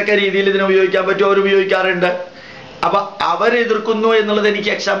 അവർക്ക് ഏതൊക്കെ രീതിയിൽ ഇതിനെ ഉപയോഗിക്കാൻ പറ്റുമോ അവർ ഉപയോഗിക്കാറുണ്ട്. അപ്പൊ അവരെതിർക്കുന്നു എന്നുള്ളത് എനിക്ക്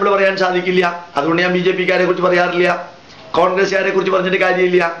എക്സാമ്പിൾ പറയാൻ സാധിക്കില്ല. അതുകൊണ്ട് ഞാൻ BJPക്കാരെ കുറിച്ച് പറയാറില്ല, കോൺഗ്രസ്സുകാരെ കുറിച്ച് പറഞ്ഞിട്ട്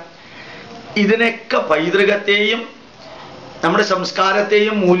കാര്യമില്ല. ഇതിനൊക്കെ പൈതൃകത്തെയും നമ്മുടെ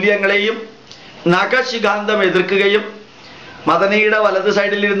സംസ്കാരത്തെയും മൂല്യങ്ങളെയും നഖശിഖാന്തം എതിർക്കുകയും മദനയുടെ വലത്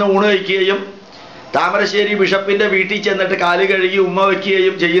സൈഡിലിരുന്ന് ഊണ് വയ്ക്കുകയും താമരശ്ശേരി ബിഷപ്പിന്റെ വീട്ടിൽ ചെന്നിട്ട് കാല് കഴുകി ഉമ്മ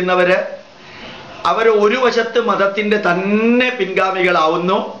വയ്ക്കുകയും ചെയ്യുന്നവര് അവർ ഒരു വശത്ത് മതത്തിന്റെ തന്നെ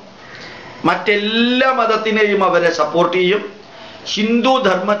പിൻഗാമികളാവുന്നു, മറ്റെല്ലാ മതത്തിനെയും അവരെ സപ്പോർട്ട് ചെയ്യും. ഹിന്ദു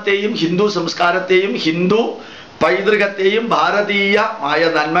ധർമ്മത്തെയും ഹിന്ദു സംസ്കാരത്തെയും ഹിന്ദു പൈതൃകത്തെയും ഭാരതീയമായ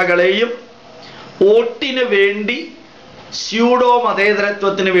നന്മകളെയും വോട്ടിന് വേണ്ടി സ്യൂഡോ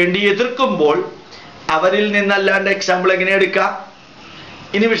മതേതരത്വത്തിന് വേണ്ടി എതിർക്കുമ്പോൾ അവരിൽ നിന്നല്ലാണ്ട് എക്സാമ്പിൾ എങ്ങനെ എടുക്കാം?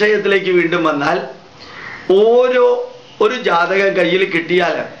 ഇനി വിഷയത്തിലേക്ക് വീണ്ടും വന്നാൽ, ഒരു ജാതകം കയ്യിൽ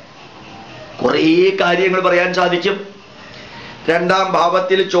കിട്ടിയാൽ കുറേ കാര്യങ്ങൾ പറയാൻ സാധിക്കും. രണ്ടാം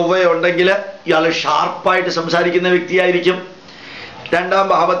ഭാവത്തിൽ ചൊവ്വയുണ്ടെങ്കിൽ ഇയാൾ ഷാർപ്പായിട്ട് സംസാരിക്കുന്ന വ്യക്തിയായിരിക്കും. രണ്ടാം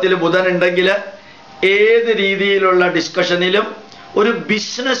ഭാവത്തിൽ ബുധൻ ഉണ്ടെങ്കിൽ ഏത് രീതിയിലുള്ള ഡിസ്കഷനിലും ഒരു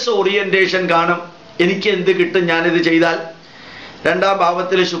ബിസിനസ് ഓറിയന്റേഷൻ കാണും. എനിക്ക് എന്ത് കിട്ടും ഞാനിത് ചെയ്താൽ. രണ്ടാം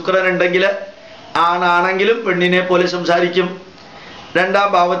ഭാവത്തിൽ ശുക്രൻ ഉണ്ടെങ്കിൽ ആണാണെങ്കിലും പെണ്ണിനെ പോലെ സംസാരിക്കും. രണ്ടാം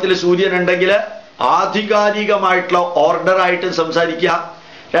ഭാവത്തിൽ സൂര്യൻ ഉണ്ടെങ്കിൽ ആധികാരികമായിട്ടുള്ള ഓർഡറായിട്ട് സംസാരിക്കുക.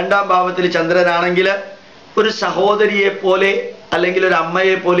 രണ്ടാം ഭാവത്തിൽ ചന്ദ്രനാണെങ്കിൽ ഒരു സഹോദരിയെ പോലെ അല്ലെങ്കിൽ ഒരു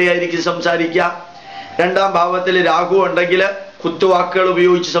അമ്മയെ പോലെ ആയിരിക്കും സംസാരിക്കുക. രണ്ടാം ഭാവത്തിൽ രാഹു ഉണ്ടെങ്കിൽ കുത്തുവാക്കുകൾ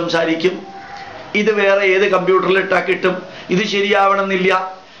ഉപയോഗിച്ച് സംസാരിക്കും. ഇത് വേറെ ഏത് കമ്പ്യൂട്ടറിൽ ഇട്ടാൽ കിട്ടും. ഇത് ശരിയാവണമെന്നില്ല.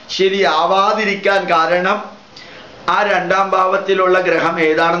 ശരിയാവാതിരിക്കാൻ കാരണം ആ രണ്ടാം ഭാവത്തിലുള്ള ഗ്രഹം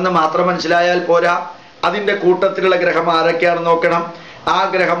ഏതാണെന്ന് മാത്രം മനസ്സിലായാൽ പോരാ, അതിൻ്റെ കൂട്ടത്തിലുള്ള ഗ്രഹം ആരൊക്കെയാണെന്ന് നോക്കണം. ആ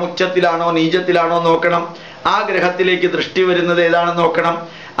ഗ്രഹം ഉച്ചത്തിലാണോ നീചത്തിലാണോ നോക്കണം. ആ ഗ്രഹത്തിലേക്ക് ദൃഷ്ടി വരുന്നത് ഏതാണെന്ന് നോക്കണം.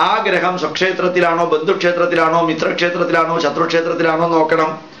 ആ ഗ്രഹം സ്വക്ഷേത്രത്തിലാണോ ബന്ധുക്ഷേത്രത്തിലാണോ മിത്രക്ഷേത്രത്തിലാണോ ശത്രുക്ഷേത്രത്തിലാണോ നോക്കണം.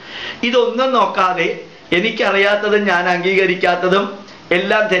 ഇതൊന്നും നോക്കാതെ എനിക്കറിയാത്തതും ഞാൻ അംഗീകരിക്കാത്തതും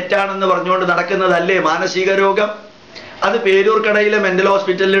എല്ലാം തെറ്റാണെന്ന് പറഞ്ഞുകൊണ്ട് നടക്കുന്നതല്ലേ മാനസിക രോഗം. അത് പേരൂർക്കടയിലെ മെന്റൽ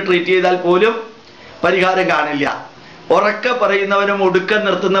ഹോസ്പിറ്റലിൽ ട്രീറ്റ് ചെയ്താൽ പോലും പരിഹാരം കാണില്ല. ഉറക്കെ പറയുന്നവനും ഒടുക്കം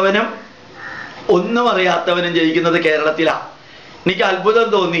നിർത്തുന്നവനും ഒന്നും അറിയാത്തവനും ജയിക്കുന്നത് കേരളത്തിലാണ്. എനിക്ക് അത്ഭുതം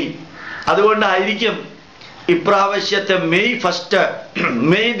തോന്നി. അതുകൊണ്ടായിരിക്കും ഇപ്രാവശ്യത്തെ മെയ് 1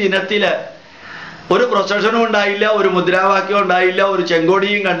 മെയ് ദിനത്തില് ഒരു പ്രൊസഷനും ഉണ്ടായില്ല, ഒരു മുദ്രാവാക്യം ഉണ്ടായില്ല, ഒരു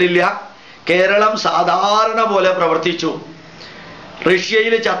ചെങ്കോടിയും കണ്ടില്ല. കേരളം സാധാരണ പോലെ പ്രവർത്തിച്ചു.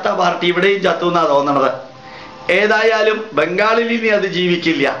 റഷ്യയിൽ ചത്ത പാർട്ടി ഇവിടെയും ചത്തു എന്നാ തോന്നണത്. ഏതായാലും ബംഗാളിൽ ഇനി അത്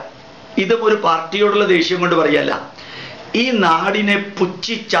ജീവിക്കില്ല. ഇതും ഒരു പാർട്ടിയോടുള്ള ദേഷ്യം കൊണ്ട് പറയല്ല. ഈ നാടിനെ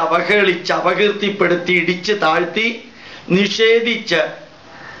പുച്ഛിച്ച് അവഹേളിച്ച് അപകീർത്തിപ്പെടുത്തി ഇടിച്ച് താഴ്ത്തി നിഷേധിച്ച്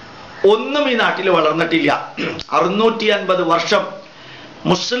ഒന്നും ഈ നാട്ടിൽ വളർന്നിട്ടില്ല. 650 വർഷം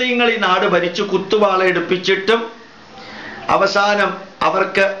മുസ്ലിങ്ങൾ ഈ നാട് ഭരിച്ചു കുത്തുവാള എടുപ്പിച്ചിട്ടും അവസാനം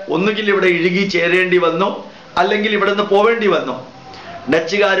അവർക്ക് ഒന്നുകിൽ ഇവിടെ ഇഴുകി ചേരേണ്ടി വന്നു, അല്ലെങ്കിൽ ഇവിടെ നിന്ന് പോവേണ്ടി വന്നു.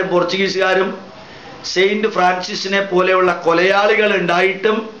 ഡച്ചുകാരും പോർച്ചുഗീസുകാരും സെയിന്റ് ഫ്രാൻസിസിനെ പോലെയുള്ള കൊലയാളികൾ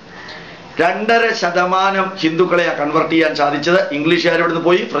ഉണ്ടായിട്ടും 2.5% ഹിന്ദുക്കളെ കൺവെർട്ട് ചെയ്യാൻ സാധിച്ചത്. ഇംഗ്ലീഷുകാർ ഇവിടുന്ന്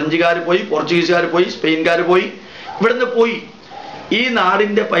പോയി, ഫ്രഞ്ചുകാർ പോയി, പോർച്ചുഗീസുകാർ പോയി, സ്പെയിൻകാർ പോയി, ഇവിടുന്ന് പോയി. ഈ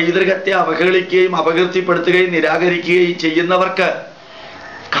നാടിൻ്റെ പൈതൃകത്തെ അവഹേളിക്കുകയും അപകീർത്തിപ്പെടുത്തുകയും നിരാകരിക്കുകയും ചെയ്യുന്നവർക്ക്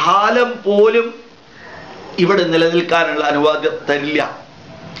കാലം പോലും ഇവിടെ നിലനിൽക്കാനുള്ള അനുവാദം തരില്ല.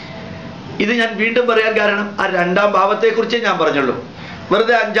 ഇത് ഞാൻ വീണ്ടും പറയാൻ കാരണം ആ രണ്ടാം ഭാവത്തെക്കുറിച്ചേ ഞാൻ പറഞ്ഞുള്ളൂ.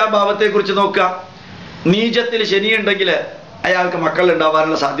 വെറുതെ അഞ്ചാം ഭാവത്തെക്കുറിച്ച് നോക്കുക. നീചത്തിൽ ശനിയുണ്ടെങ്കിൽ അയാൾക്ക് മക്കൾ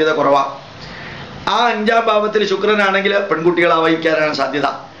ഉണ്ടാവാനുള്ള സാധ്യത കുറവാണ്. ആ അഞ്ചാം ഭാവത്തിൽ ശുക്രനാണെങ്കിൽ പെൺകുട്ടികളായിരിക്കാനാണ് സാധ്യത.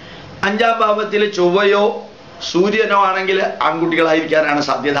 അഞ്ചാം ഭാവത്തിൽ ചൊവ്വയോ സൂര്യനോ ആണെങ്കിൽ ആൺകുട്ടികളായിരിക്കാനാണ്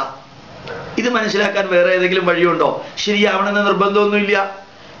സാധ്യത. ഇത് മനസ്സിലാക്കാൻ വേറെ ഏതെങ്കിലും വഴിയുണ്ടോ? ശരിയാവണമെന്ന് നിർബന്ധമൊന്നുമില്ല.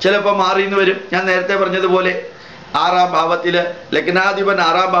 ചിലപ്പോൾ മാറിയെന്ന് വരും. ഞാൻ നേരത്തെ പറഞ്ഞതുപോലെ 6ാം ഭാവത്തിൽ ലഗ്നാധിപൻ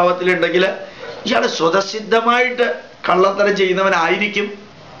 6ാം ഭാവത്തിലുണ്ടെങ്കിൽ ഇയാൾ സ്വതസിദ്ധമായിട്ട് കള്ളത്തരം ചെയ്യുന്നവനായിരിക്കും.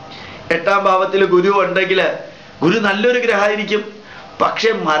 8ാം ഭാവത്തിൽ ഗുരു ഉണ്ടെങ്കിൽ ഗുരു നല്ലൊരു ഗ്രഹമായിരിക്കും, പക്ഷെ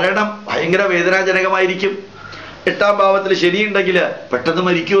മരണം ഭയങ്കര വേദനാജനകമായിരിക്കും. 8ാം ഭാവത്തിൽ ശനി ഉണ്ടെങ്കിൽ പെട്ടെന്ന്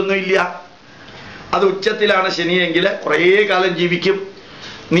മരിക്കുകയൊന്നുമില്ല. അത് ഉച്ചത്തിലാണ് ശനിയെങ്കിൽ കുറേ കാലം ജീവിക്കും.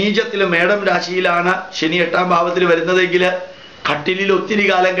 നീചത്തിൽ മേടം രാശിയിലാണ് ശനി 8ാം ഭാവത്തിൽ വരുന്നതെങ്കിൽ കട്ടിലിൽ ഒത്തിരി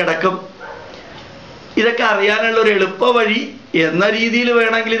കാലം കിടക്കും. ഇതൊക്കെ അറിയാനുള്ള ഒരു എളുപ്പ വഴി എന്ന രീതിയിൽ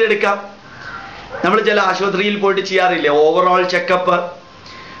വേണമെങ്കിൽ ഇതെടുക്കാം. നമ്മൾ ചില ആശുപത്രിയിൽ പോയിട്ട് ചെയ്യാറില്ലേ ഓവറോൾ ചെക്കപ്പ്.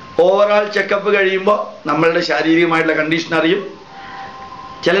 ഓവറോൾ ചെക്കപ്പ് കഴിയുമ്പോൾ നമ്മളുടെ ശാരീരികമായിട്ടുള്ള കണ്ടീഷൻ അറിയും.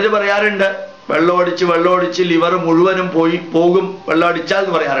 ചിലർ പറയാറുണ്ട് വെള്ളമടിച്ച് ലിവർ മുഴുവനും പോകും വെള്ളം അടിച്ചാൽ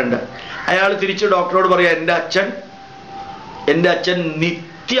എന്ന് പറയാറുണ്ട്. അയാൾ തിരിച്ച് ഡോക്ടറോട് പറയാം, എൻ്റെ അച്ഛൻ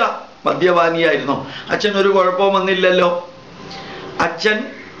നിത്യ മദ്യപാനിയായിരുന്നു, അച്ഛൻ ഒരു കുഴപ്പവും വന്നില്ലല്ലോ. അച്ഛൻ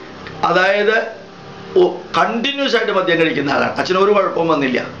അതായത് കണ്ടിന്യൂസ് ആയിട്ട് മദ്യം കഴിക്കുന്ന ആളാണ്, അച്ഛൻ ഒരു കുഴപ്പവും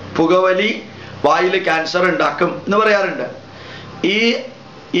വന്നില്ല. പുകവലി വായിൽ ക്യാൻസർ ഉണ്ടാക്കും എന്ന് പറയാറുണ്ട്. ഈ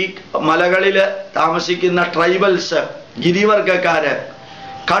മലകളിൽ താമസിക്കുന്ന ട്രൈബൽസ് ഗിരിവർഗക്കാര്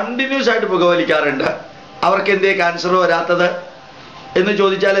കണ്ടിന്യൂസ് ആയിട്ട് പുകവലിക്കാറുണ്ട്. അവർക്ക് എന്തേ ക്യാൻസർ വരാത്തത് എന്ന്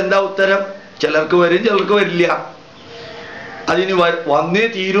ചോദിച്ചാൽ എന്താ ഉത്തരം? ചിലർക്ക് വരും, ചിലർക്ക് വരില്ല. അതിന് വന്നേ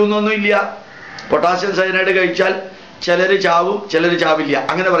തീരുന്നൊന്നുമില്ല. പൊട്ടാസ്യം സയനൈഡ് കഴിച്ചാൽ ചിലർ ചാവും, ചിലർ ചാവില്ല.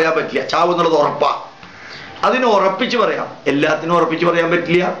 അങ്ങനെ പറയാൻ പറ്റില്ല. ചാവും എന്നുള്ളത് ഉറപ്പാ. അതിന് ഉറപ്പിച്ച് പറയാം, എല്ലാത്തിനും ഉറപ്പിച്ച് പറയാൻ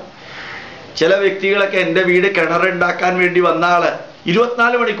പറ്റില്ല. ചില വ്യക്തികളൊക്കെ എൻ്റെ വീട് കിണറുണ്ടാക്കാൻ വേണ്ടി വന്ന ആള്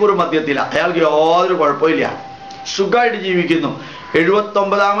 24 മണിക്കൂർ മദ്യത്തിലാണ്, അയാൾക്ക് യാതൊരു കുഴപ്പമില്ല, സുഖമായിട്ട് ജീവിക്കുന്നു.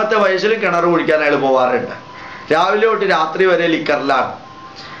 79ാമത്തെ വയസ്സിലും കിണർ കുടിക്കാൻ അയാൾ പോവാറുണ്ട്. രാവിലെ തൊട്ട് രാത്രി വരെ ലിക്കറിലാണ്.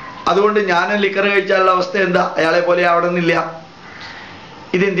 അതുകൊണ്ട് ഞാനും ലിക്കർ കഴിച്ചാലുള്ള അവസ്ഥ എന്താ? അയാളെ പോലെ ആവണമെന്നില്ല.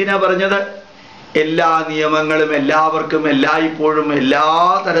 ഇതെന്തിനാ പറഞ്ഞത്? എല്ലാ നിയമങ്ങളും എല്ലാവർക്കും എല്ലായ്പ്പോഴും എല്ലാ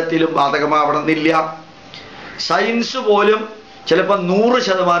തരത്തിലും ബാധകമാവണമെന്നില്ല. സയൻസ് പോലും ചിലപ്പോൾ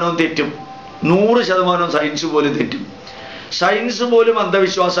 100% തെറ്റും, 100% സയൻസ് പോലും തെറ്റും. സയൻസ് പോലും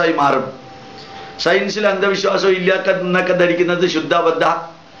അന്ധവിശ്വാസമായി മാറും. സയൻസിൽ അന്ധവിശ്വാസം ഇല്ലാന്നൊക്കെ ധരിക്കുന്നത് ശുദ്ധാബദ്ധ.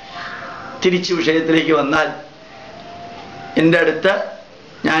 തിരിച്ച് വിഷയത്തിലേക്ക് വന്നാൽ, എൻ്റെ അടുത്ത്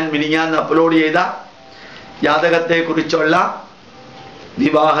ഞാൻ മിനിഞ്ഞാന്ന് അപ്ലോഡ് ചെയ്ത ജാതകത്തെക്കുറിച്ചുള്ള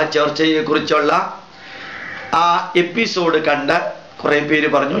വിവാഹ ചർച്ചയെക്കുറിച്ചുള്ള ആ എപ്പിസോഡ് കണ്ട് കുറേ പേര്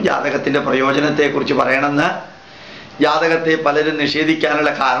പറഞ്ഞു ജാതകത്തിൻ്റെ പ്രയോജനത്തെക്കുറിച്ച് പറയണമെന്ന്, ജാതകത്തെ പലരും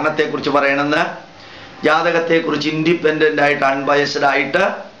നിഷേധിക്കാനുള്ള കാരണത്തെക്കുറിച്ച് പറയണമെന്ന്, ജാതകത്തെക്കുറിച്ച് ഇൻഡിപെൻഡൻ്റ് ആയിട്ട് അൺബയസ്ഡ് ആയിട്ട്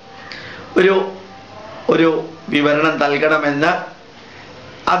ഒരു വിവരണം നൽകണമെന്ന്.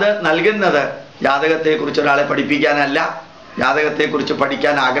 അത് നൽകുന്നത് ജാതകത്തെക്കുറിച്ച് ഒരാളെ പഠിപ്പിക്കാനല്ല, ജാതകത്തെക്കുറിച്ച്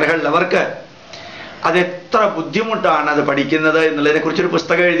പഠിക്കാൻ ആഗ്രഹമുള്ളവർക്ക് അതെത്ര ബുദ്ധിമുട്ടാണ് അത് പഠിക്കുന്നത് എന്നുള്ളതിനെക്കുറിച്ചൊരു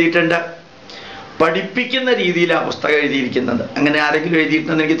പുസ്തകം എഴുതിയിട്ടുണ്ട്. പഠിപ്പിക്കുന്ന രീതിയിലാണ് പുസ്തകം എഴുതിയിരിക്കുന്നത്. അങ്ങനെ ആരെങ്കിലും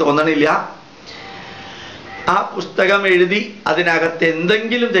എഴുതിയിട്ടുണ്ടെന്ന് എനിക്ക് തോന്നണില്ല. ആ പുസ്തകം എഴുതി അതിനകത്ത്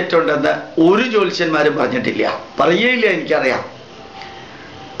എന്തെങ്കിലും തെറ്റുണ്ടെന്ന് ഒരു ജ്യോത്സ്യന്മാരും പറഞ്ഞിട്ടില്ല, പറയുകയില്ല, എനിക്കറിയാം.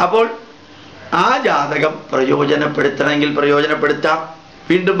 അപ്പോൾ ആ ജാതകം പ്രയോജനപ്പെടുത്തണമെങ്കിൽ പ്രയോജനപ്പെടുത്താം.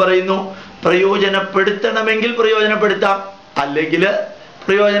 വീണ്ടും പറയുന്നു, പ്രയോജനപ്പെടുത്തണമെങ്കിൽ പ്രയോജനപ്പെടുത്താം, അല്ലെങ്കിൽ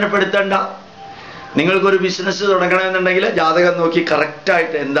പ്രയോജനപ്പെടുത്തണ്ട. നിങ്ങൾക്കൊരു ബിസിനസ് തുടങ്ങണമെന്നുണ്ടെങ്കിൽ ജാതകം നോക്കി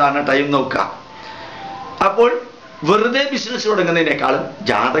കറക്റ്റായിട്ട് എന്താണ് ടൈം നോക്കുക. അപ്പോൾ വെറുതെ ബിസിനസ് തുടങ്ങുന്നതിനേക്കാളും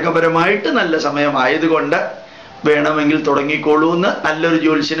ജാതകപരമായിട്ട് നല്ല സമയമായതുകൊണ്ട് വേണമെങ്കിൽ തുടങ്ങിക്കോളൂ എന്ന് നല്ലൊരു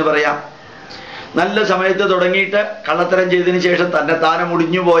ജ്യോത്സ്യന് പറയാം. നല്ല സമയത്ത് തുടങ്ങിയിട്ട് കള്ളത്തരം ചെയ്തതിന് ശേഷം തന്നെത്താനെ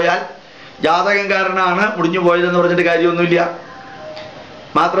മുടിഞ്ഞു പോയാൽ ജാതകം കാരണമാണ് മുടിഞ്ഞു പോയതെന്ന് പറഞ്ഞിട്ട് കാര്യമൊന്നുമില്ല.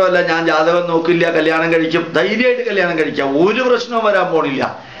 മാത്രമല്ല, ഞാൻ ജാതകം നോക്കില്ല, കല്യാണം കഴിക്കും, ധൈര്യമായിട്ട് കല്യാണം കഴിക്കാം, ഒരു പ്രശ്നവും വരാൻ പോണില്ല.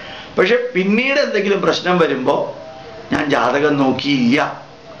 പക്ഷെ പിന്നീട് എന്തെങ്കിലും പ്രശ്നം വരുമ്പോൾ ഞാൻ ജാതകം നോക്കിയില്ല,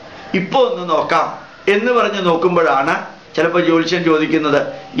 ഇപ്പോൾ ഒന്ന് നോക്കാം എന്ന് പറഞ്ഞ് നോക്കുമ്പോഴാണ് ചിലപ്പോൾ ജ്യോത്സ്യൻ ചോദിക്കുന്നത്,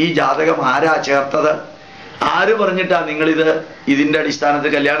 ഈ ജാതകം ആരാ ചേർത്തത്, ആര് പറഞ്ഞിട്ടാണ് ഇതിൻ്റെ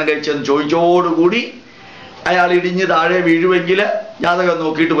അടിസ്ഥാനത്തിൽ കല്യാണം കഴിച്ചതെന്ന് ചോദിച്ചോടുകൂടി അയാൾ ഇടിഞ്ഞ് താഴെ വീഴുമെങ്കിൽ ജാതകം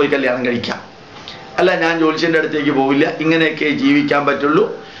നോക്കിയിട്ട് പോയി കല്യാണം കഴിക്കാം. അല്ല, ഞാൻ ജ്യോത്സ്യൻ്റെ അടുത്തേക്ക് പോവില്ല, ഇങ്ങനെയൊക്കെ ജീവിക്കാൻ പറ്റുള്ളൂ,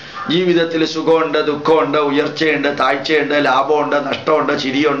 ജീവിതത്തിൽ സുഖമുണ്ട്, ദുഃഖമുണ്ട്, ഉയർച്ചയുണ്ട്, താഴ്ചയുണ്ട്, ലാഭമുണ്ട്, നഷ്ടമുണ്ട്,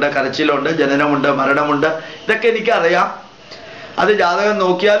 ചിരിയുണ്ട്, കരച്ചിലുണ്ട്, ജനനമുണ്ട്, മരണമുണ്ട്, ഇതൊക്കെ എനിക്കറിയാം, അത് ജാതകം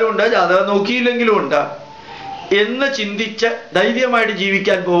നോക്കിയാലും ഉണ്ട്, ജാതകം നോക്കിയില്ലെങ്കിലും ഉണ്ട് എന്ന് ചിന്തിച്ച് ധൈര്യമായിട്ട്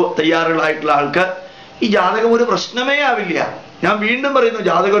ജീവിക്കാൻ തയ്യാറുകളായിട്ടുള്ള ആൾക്ക് ഈ ജാതകം ഒരു പ്രശ്നമേ ആവില്ല. ഞാൻ വീണ്ടും പറയുന്നു,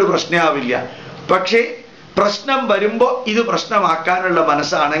 ജാതകം ഒരു പ്രശ്നമേ ആവില്ല. പക്ഷേ പ്രശ്നം വരുമ്പോൾ ഇത് പ്രശ്നമാക്കാനുള്ള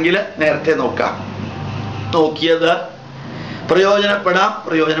മനസ്സാണെങ്കിൽ നേരത്തെ നോക്കാം. നോക്കിയത് പ്രയോജനപ്പെടാം,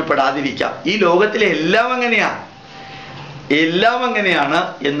 പ്രയോജനപ്പെടാതിരിക്കാം. ഈ ലോകത്തിലെ എല്ലാം അങ്ങനെയാണ്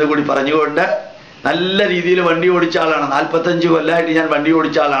എന്നുകൂടി പറഞ്ഞുകൊണ്ട്, നല്ല രീതിയിൽ വണ്ടി ഓടിച്ച ആളാണ്, 45 കൊല്ലമായിട്ട് ഞാൻ വണ്ടി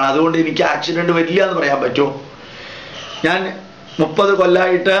ഓടിച്ച ആളാണ്, അതുകൊണ്ട് എനിക്ക് ആക്സിഡന്റ് വരില്ല എന്ന് പറയാൻ പറ്റുമോ? ഞാൻ 30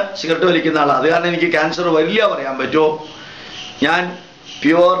 കൊല്ലമായിട്ട് സിഗരറ്റ് വലിക്കുന്ന ആളാണ്, അത് കാരണം എനിക്ക് ക്യാൻസർ വരില്ല പറയാൻ പറ്റുമോ? ഞാൻ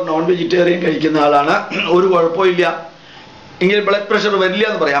പ്യുവർ നോൺ വെജിറ്റേറിയൻ കഴിക്കുന്ന ആളാണ്, ഒരു കുഴപ്പമില്ല, എങ്കിൽ ബ്ലഡ് പ്രഷർ വരില്ല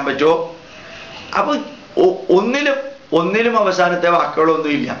എന്ന് പറയാൻ പറ്റുമോ? അപ്പോൾ ഒന്നിലും അവസാനത്തെ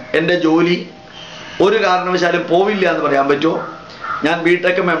വാക്കുകളൊന്നുമില്ല. എൻ്റെ ജോലി ഒരു കാരണവശാലും പോവില്ല എന്ന് പറയാൻ പറ്റുമോ? ഞാൻ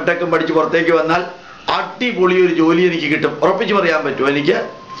ബിടെക്കും എംടെക്കും പഠിച്ച് പുറത്തേക്ക് വന്നാൽ അടിപൊളി ഒരു ജോലി എനിക്ക് കിട്ടും, ഉറപ്പിച്ച് പറയാൻ പറ്റുമോ?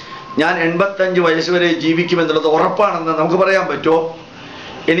 ഞാൻ 85 വയസ്സ് വരെ ജീവിക്കുമെന്നുള്ളത് ഉറപ്പാണെന്ന് നമുക്ക് പറയാൻ പറ്റുമോ?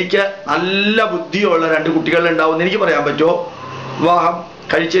 എനിക്ക് നല്ല ബുദ്ധിയുള്ള 2 കുട്ടികളുണ്ടാവുമെന്ന് എനിക്ക് പറയാൻ പറ്റുമോ? വിവാഹം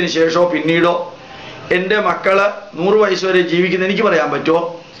കഴിച്ചതിന് ശേഷമോ പിന്നീടോ എൻ്റെ മക്കള് 100 വയസ്സ് വരെ ജീവിക്കുന്ന എനിക്ക് പറയാൻ പറ്റുമോ?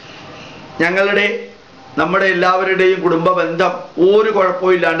 നമ്മുടെ എല്ലാവരുടെയും കുടുംബ ബന്ധം ഒരു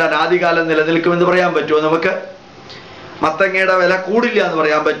കുഴപ്പമില്ലാണ്ട് അനാദികാലം നിലനിൽക്കുമെന്ന് പറയാൻ പറ്റുമോ നമുക്ക്? മത്തങ്ങയുടെ വില കൂടില്ല എന്ന്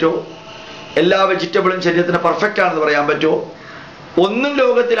പറയാൻ പറ്റുമോ? എല്ലാ വെജിറ്റബിളും ശരീരത്തിന് പെർഫെക്റ്റ് ആണെന്ന് പറയാൻ പറ്റുമോ? ഒന്നും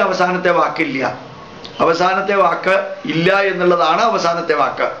ലോകത്തിൽ അവസാനത്തെ വാക്കില്ല. അവസാനത്തെ വാക്ക് ഇല്ല എന്നുള്ളതാണ് അവസാനത്തെ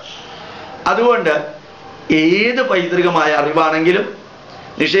വാക്ക്. അതുകൊണ്ട് ഏത് പൈതൃകമായ അറിവാണെങ്കിലും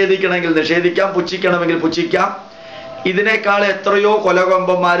നിഷേധിക്കണമെങ്കിൽ നിഷേധിക്കാം, പുച്ഛിക്കണമെങ്കിൽ പുച്ഛിക്കാം. ഇതിനേക്കാൾ എത്രയോ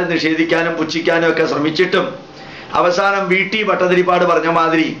കൊലകൊമ്പന്മാർ നിഷേധിക്കാനും പുച്ഛിക്കാനും ഒക്കെ ശ്രമിച്ചിട്ടും അവസാനം വീട്ടി ഭട്ടതിരിപ്പാട് പറഞ്ഞ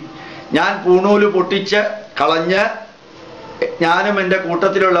മാതിരി ഞാൻ പൂണൂല് പൊട്ടിച്ച് കളഞ്ഞ് ഞാനും എൻ്റെ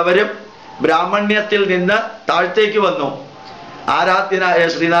കൂട്ടത്തിലുള്ളവരും ബ്രാഹ്മണ്യത്തിൽ നിന്ന് താഴത്തേക്ക് വന്നു. ആരാധ്യനായ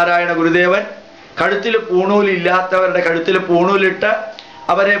ശ്രീനാരായണ ഗുരുദേവൻ കഴുത്തിൽ പൂണൂലില്ലാത്തവരുടെ കഴുത്തിൽ പൂണൂലിട്ട്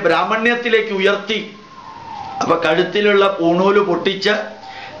അവരെ ബ്രാഹ്മണ്യത്തിലേക്ക് ഉയർത്തി. അപ്പൊ കഴുത്തിലുള്ള പൂണൂല് പൊട്ടിച്ച്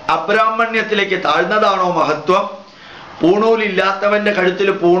അബ്രാഹ്മണ്യത്തിലേക്ക് താഴ്ന്നതാണോ മഹത്വം? പൂണൂലില്ലാത്തവന്റെ കഴുത്തിൽ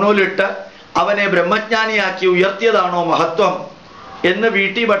പൂണൂലിട്ട് അവനെ ബ്രഹ്മജ്ഞാനിയാക്കി ഉയർത്തിയതാണോ മഹത്വം എന്ന്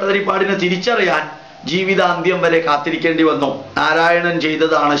വീട്ടി ഭട്ടതിരിപ്പാടിന് തിരിച്ചറിയാൻ ജീവിതാന്ത്യം വരെ കാത്തിരിക്കേണ്ടി വന്നു. നാരായണൻ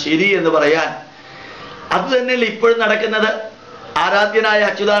ചെയ്തതാണ് ശരി എന്ന് പറയാൻ. അത് തന്നെയല്ലേ ഇപ്പോഴും നടക്കുന്നത്. ആരാധ്യനായ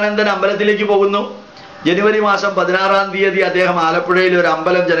അച്യുതാനന്ദൻ അമ്പലത്തിലേക്ക് പോകുന്നു. ജനുവരി മാസം 16-ാം തീയതി അദ്ദേഹം ആലപ്പുഴയിൽ ഒരു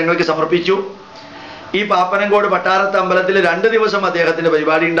അമ്പലം ജനങ്ങൾക്ക് സമർപ്പിച്ചു. ഈ പാപ്പനംകോട് പട്ടാരത്ത് അമ്പലത്തിൽ 2 ദിവസം അദ്ദേഹത്തിന്റെ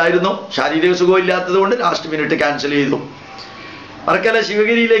പരിപാടി ഉണ്ടായിരുന്നു. ശാരീരിക സുഖമില്ലാത്തത് കൊണ്ട് ലാസ്റ്റ് മിനിറ്റ് ക്യാൻസൽ ചെയ്തു. വർക്കല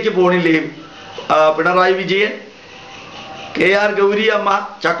ശിവഗിരിയിലേക്ക് പോണില്ലേ പിണറായി വിജയൻ? KR ഗൗരി അമ്മ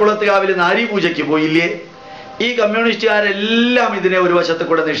ചക്കുളത്തുകാവിൽ നാരി പൂജയ്ക്ക് പോയില്ലേ? ഈ കമ്മ്യൂണിസ്റ്റുകാരെല്ലാം ഇതിനെ ഒരു വശത്ത്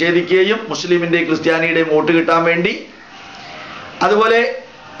കൂടെ നിഷേധിക്കുകയും മുസ്ലിമിന്റെയും ക്രിസ്ത്യാനിയുടെയും വോട്ട് കിട്ടാൻ വേണ്ടി, അതുപോലെ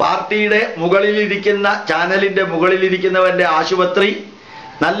പാർട്ടിയുടെ മുകളിലിരിക്കുന്ന ചാനലിന്റെ മുകളിലിരിക്കുന്നവന്റെ ആശുപത്രി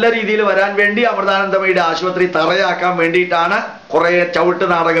നല്ല രീതിയിൽ വരാൻ വേണ്ടി അമൃതാനന്ദമയുടെ ആശുപത്രി തറയാക്കാൻ വേണ്ടിയിട്ടാണ് കുറെ ചവിട്ട്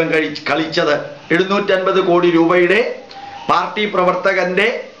നാടകം കളിച്ചത്. 750 കോടി രൂപയുടെ പാർട്ടി പ്രവർത്തകന്റെ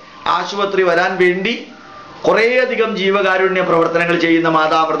ആശുപത്രി വരാൻ വേണ്ടി കുറേയധികം ജീവകാരുണ്യ പ്രവർത്തനങ്ങൾ ചെയ്യുന്ന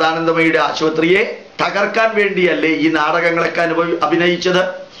മാതാ അമൃതാനന്ദമയുടെ ആശുപത്രിയെ തകർക്കാൻ വേണ്ടിയല്ലേ ഈ നാടകങ്ങളൊക്കെ അഭിനയിച്ചത്?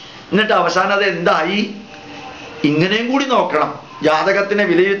 എന്നിട്ട് അവസാനം അത് എന്തായി? ഇങ്ങനെയും കൂടി നോക്കണം. ജാതകത്തിനെ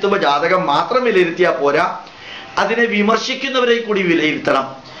വിലയിരുത്തുമ്പോൾ ജാതകം മാത്രം വിലയിരുത്തിയാൽ പോരാ, അതിനെ വിമർശിക്കുന്നവരെ കൂടി വിലയിരുത്തണം.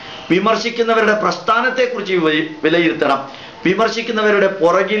 വിമർശിക്കുന്നവരുടെ പ്രസ്ഥാനത്തെക്കുറിച്ച് വിലയിരുത്തണം. വിമർശിക്കുന്നവരുടെ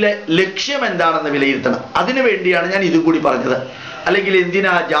പുറകിലെ ലക്ഷ്യം എന്താണെന്ന് വിലയിരുത്തണം. അതിനു വേണ്ടിയാണ് ഞാൻ ഇതും കൂടി പറഞ്ഞത്. അല്ലെങ്കിൽ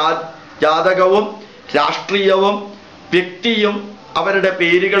എന്തിനാ ജാതകവും രാഷ്ട്രീയവും വ്യക്തിയും അവരുടെ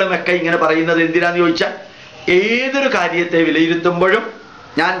പേരുകളുമൊക്കെ ഇങ്ങനെ പറയുന്നത് എന്തിനാന്ന് ചോദിച്ചാൽ, ഏതൊരു കാര്യത്തെ വിലയിരുത്തുമ്പോഴും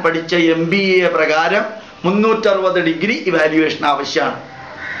ഞാൻ പഠിച്ച MBA പ്രകാരം 360 ഡിഗ്രി ഇവാലുവേഷൻ ആവശ്യമാണ്.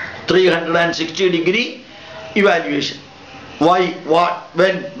 360 degree evaluation. Y, what,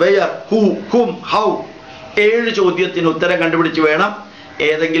 when, wear, who, hmm, how. 7 ചോദ്യത്തിന് ഉത്തരം കണ്ടുപിടിച്ച് വേണം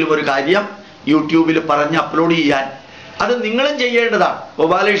ഏതെങ്കിലും ഒരു കാര്യം യൂട്യൂബിൽ പറഞ്ഞ് അപ്ലോഡ് ചെയ്യാൻ. അത് നിങ്ങളും ചെയ്യേണ്ടതാണ്.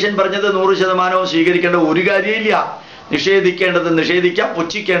 ഗോപാലകൃഷ്ണൻ പറഞ്ഞത് 100% സ്വീകരിക്കേണ്ട ഒരു കാര്യമില്ല. നിഷേധിക്കേണ്ടത് നിഷേധിക്കാം,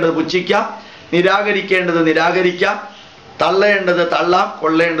 പുച്ഛിക്കേണ്ടത് പുച്ഛിക്കാം, നിരാകരിക്കേണ്ടത് നിരാകരിക്കാം, തള്ളേണ്ടത് തള്ളാം,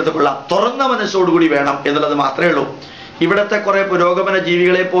 കൊള്ളേണ്ടത് കൊള്ളാം. തുറന്ന മനസ്സോടുകൂടി വേണം എന്നുള്ളത് മാത്രമേ ഉള്ളൂ. ഇവിടുത്തെ കുറെ പുരോഗമന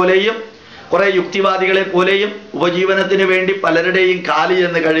ജീവികളെ പോലെയും കുറെ യുക്തിവാദികളെ പോലെയും ഉപജീവനത്തിന് വേണ്ടി പലരുടെയും കാലി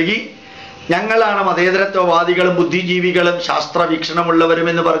എന്ന് കഴുകി ഞങ്ങളാണ് മതേതരത്വവാദികളും ബുദ്ധിജീവികളും ശാസ്ത്രവീക്ഷണമുള്ളവരും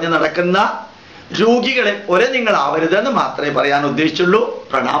എന്ന് പറഞ്ഞ് നടക്കുന്ന രോഗികളെ പോലെ നിങ്ങൾ ആവരുതെന്ന് മാത്രമേ പറയാൻ ഉദ്ദേശിച്ചുള്ളൂ.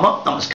 പ്രണാമം, നമസ്കാരം.